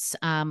points.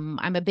 I'm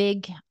a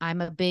big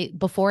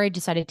before I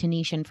decided to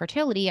niche in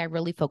fertility, I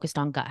really focused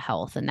on gut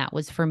health. And that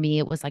was, for me,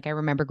 it was like I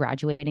remember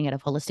graduating out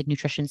of holistic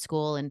nutrition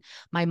school, and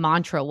my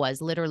mantra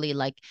was literally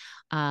like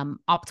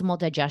optimal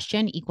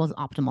digestion equals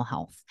optimal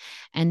health.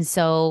 And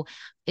so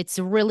it's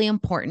really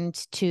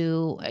important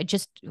to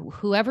just,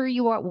 whoever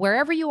you are,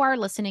 wherever you are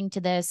listening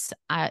to this,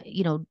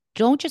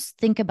 don't just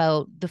think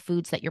about the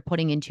foods that you're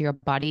putting into your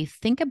body.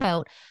 Think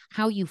about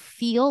how you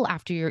feel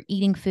after you're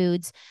eating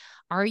foods.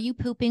 Are you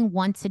pooping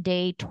once a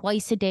day,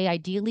 twice a day?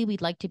 Ideally,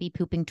 we'd like to be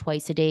pooping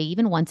twice a day.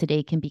 Even once a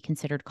day can be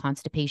considered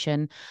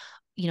constipation.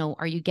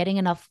 Are you getting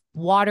enough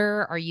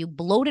water? Are you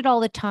bloated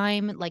all the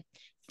time? Like,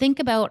 think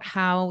about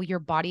how your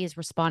body is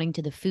responding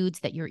to the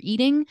foods that you're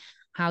eating,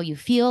 how you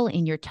feel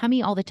in your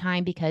tummy all the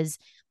time, because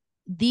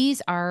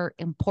these are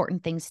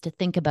important things to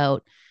think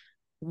about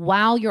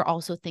while you're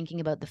also thinking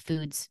about the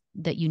foods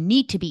that you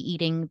need to be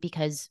eating,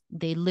 because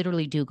they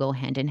literally do go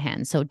hand in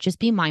hand. So just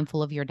be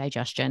mindful of your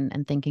digestion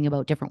and thinking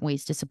about different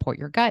ways to support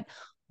your gut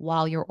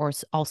while you're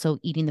also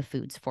eating the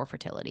foods for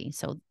fertility.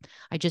 So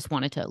I just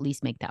wanted to at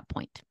least make that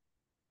point.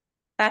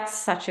 That's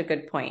such a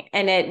good point.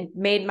 And it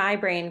made my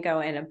brain go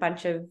in a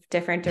bunch of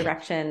different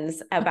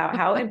directions about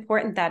how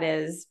important that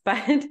is.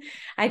 But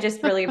I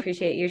just really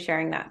appreciate you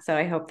sharing that. So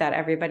I hope that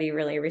everybody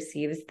really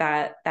receives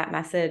that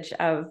message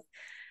of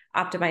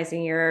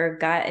optimizing your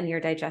gut and your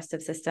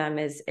digestive system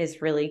is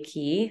really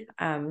key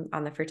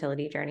on the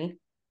fertility journey.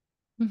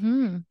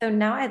 Mm-hmm. So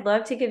now I'd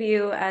love to give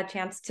you a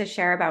chance to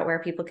share about where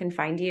people can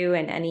find you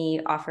and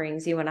any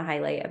offerings you want to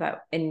highlight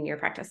about in your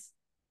practice.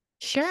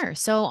 Sure.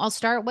 So I'll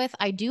start with,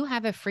 I do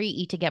have a free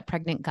Eat to Get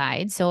Pregnant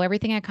guide. So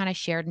everything I kind of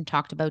shared and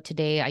talked about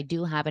today, I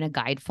do have in a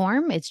guide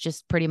form. It's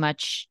just pretty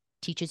much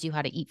teaches you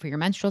how to eat for your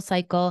menstrual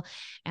cycle.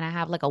 And I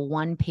have like a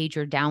one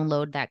pager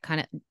download that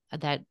kind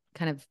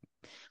of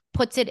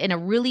puts it in a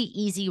really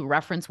easy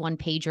reference one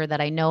pager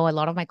that I know a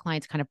lot of my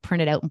clients kind of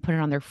print it out and put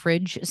it on their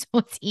fridge. So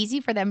it's easy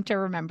for them to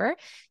remember.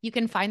 You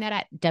can find that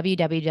at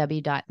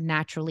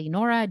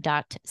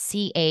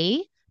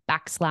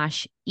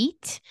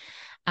www.naturallynora.ca/eat.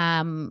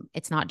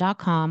 It's not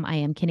 .com. I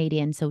am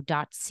Canadian, so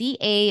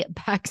 .ca/eat.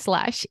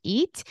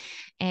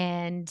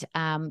 And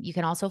you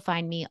can also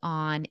find me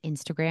on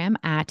Instagram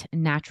at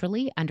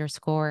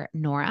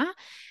naturally_Nora.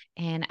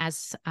 And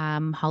as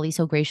Holly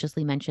so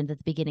graciously mentioned at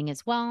the beginning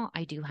as well,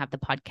 I do have the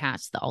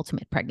podcast, the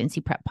Ultimate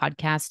Pregnancy Prep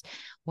Podcast,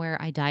 where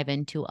I dive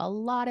into a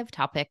lot of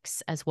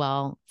topics as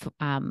well,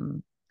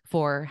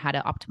 for how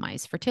to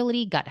optimize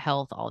fertility, gut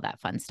health, all that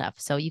fun stuff.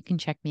 So you can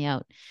check me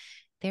out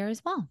there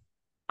as well.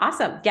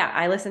 Awesome. Yeah,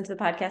 I listen to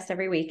the podcast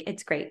every week.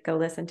 It's great. Go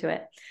listen to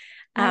it.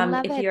 I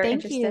love If it. you're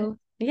Thank interested. you.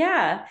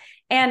 Yeah.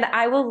 And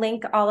I will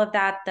link all of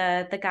that,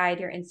 the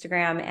guide, your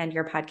Instagram, and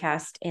your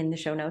podcast in the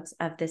show notes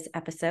of this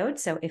episode.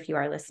 So if you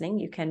are listening,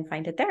 you can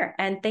find it there.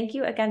 And thank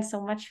you again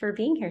so much for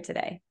being here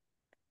today.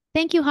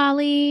 Thank you,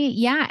 Holly.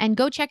 Yeah, and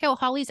go check out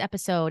Holly's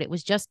episode. It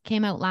was just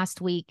came out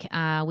last week.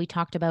 We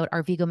talked about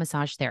our Vigo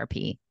massage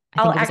therapy. I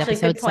Oh, think it was actually,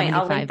 good episode point.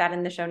 I'll link 75. that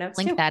in the show notes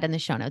Link too. that in the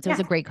show notes. It was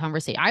Yeah, a great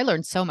conversation. I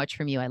learned so much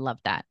from you. I love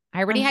that. I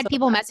already I'm had so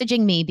people glad.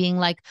 messaging me being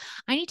like,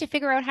 I need to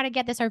figure out how to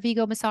get this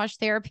Arvigo massage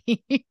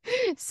therapy.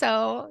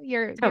 So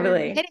you're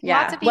Totally. hitting lots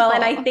Yeah. of Well,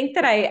 and people. I think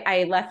that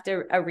I left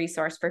a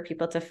resource for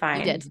people to You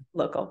find did.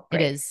 local. It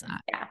Great. is.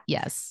 Yeah.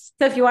 Yes.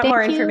 So if you want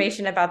more Thank you.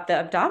 information about the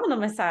abdominal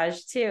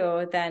massage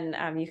too, then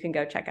you can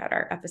go check out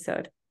our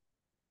episode.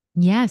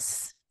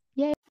 Yes.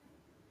 Yay.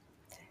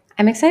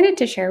 I'm excited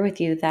to share with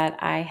you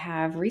that I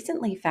have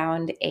recently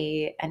found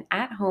an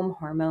at-home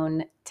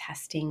hormone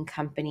testing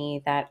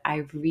company that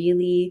I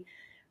really,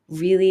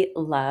 really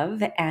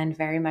love and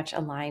very much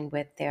align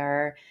with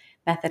their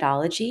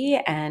methodology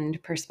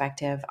and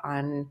perspective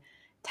on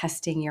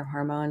testing your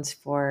hormones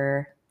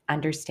for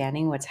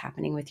understanding what's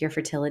happening with your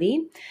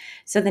fertility.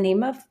 So the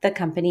name of the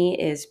company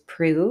is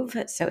Prove.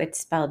 So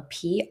it's spelled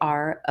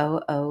Proov.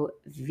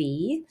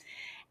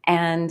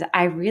 And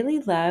I really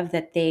love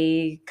that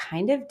they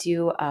kind of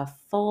do a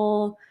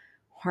full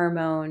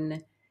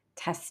hormone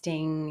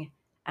testing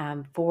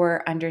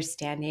for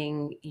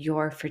understanding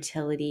your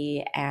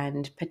fertility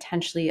and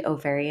potentially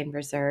ovarian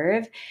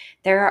reserve.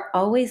 There are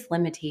always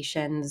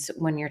limitations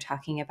when you're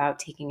talking about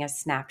taking a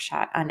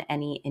snapshot on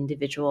any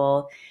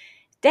individual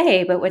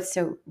day. But what's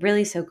so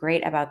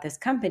great about this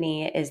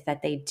company is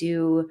that they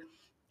do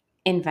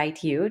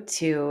invite you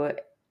to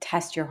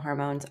test your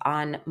hormones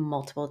on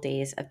multiple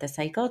days of the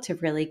cycle to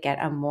really get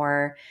a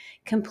more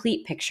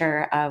complete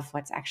picture of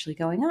what's actually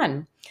going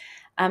on.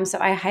 So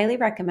I highly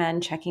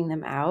recommend checking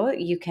them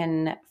out. You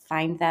can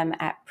find them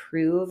at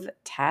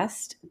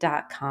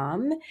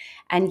provetest.com,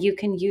 and you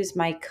can use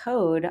my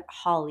code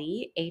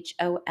Holly,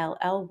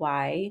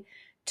 HOLLY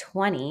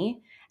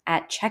 20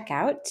 at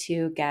checkout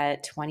to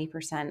get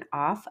 20%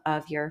 off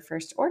of your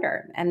first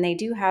order. And they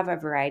do have a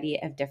variety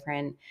of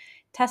different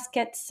test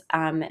kits,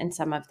 and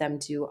some of them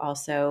do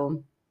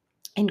also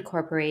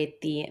incorporate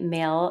the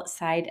male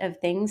side of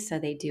things. So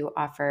they do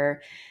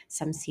offer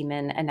some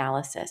semen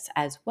analysis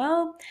as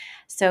well.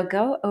 So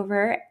go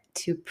over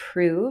to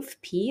Proov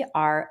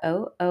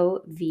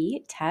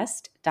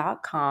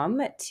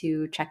test.com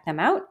to check them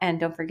out. And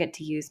don't forget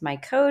to use my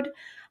code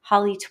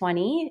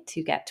Holly20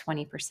 to get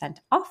 20%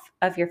 off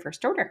of your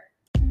first order.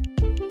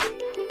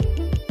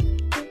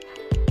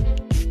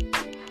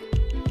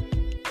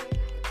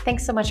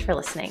 Thanks so much for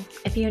listening.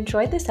 If you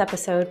enjoyed this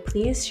episode,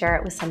 please share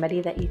it with somebody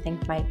that you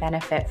think might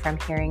benefit from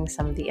hearing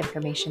some of the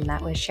information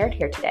that was shared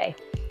here today.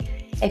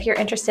 If you're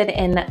interested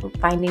in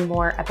finding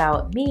more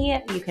about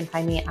me, you can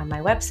find me on my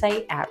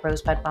website at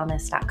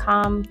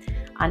rosebudwellness.com,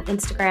 on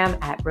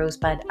Instagram at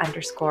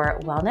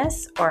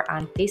rosebud_wellness, or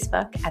on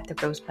Facebook at the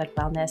Rosebud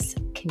Wellness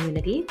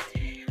Community.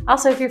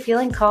 Also, if you're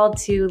feeling called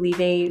to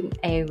leave a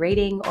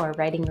rating or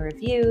writing a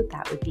review,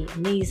 that would be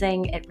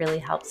amazing. It really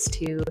helps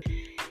to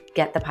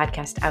get the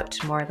podcast out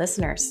to more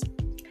listeners.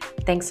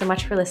 Thanks so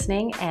much for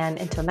listening, and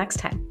until next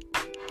time.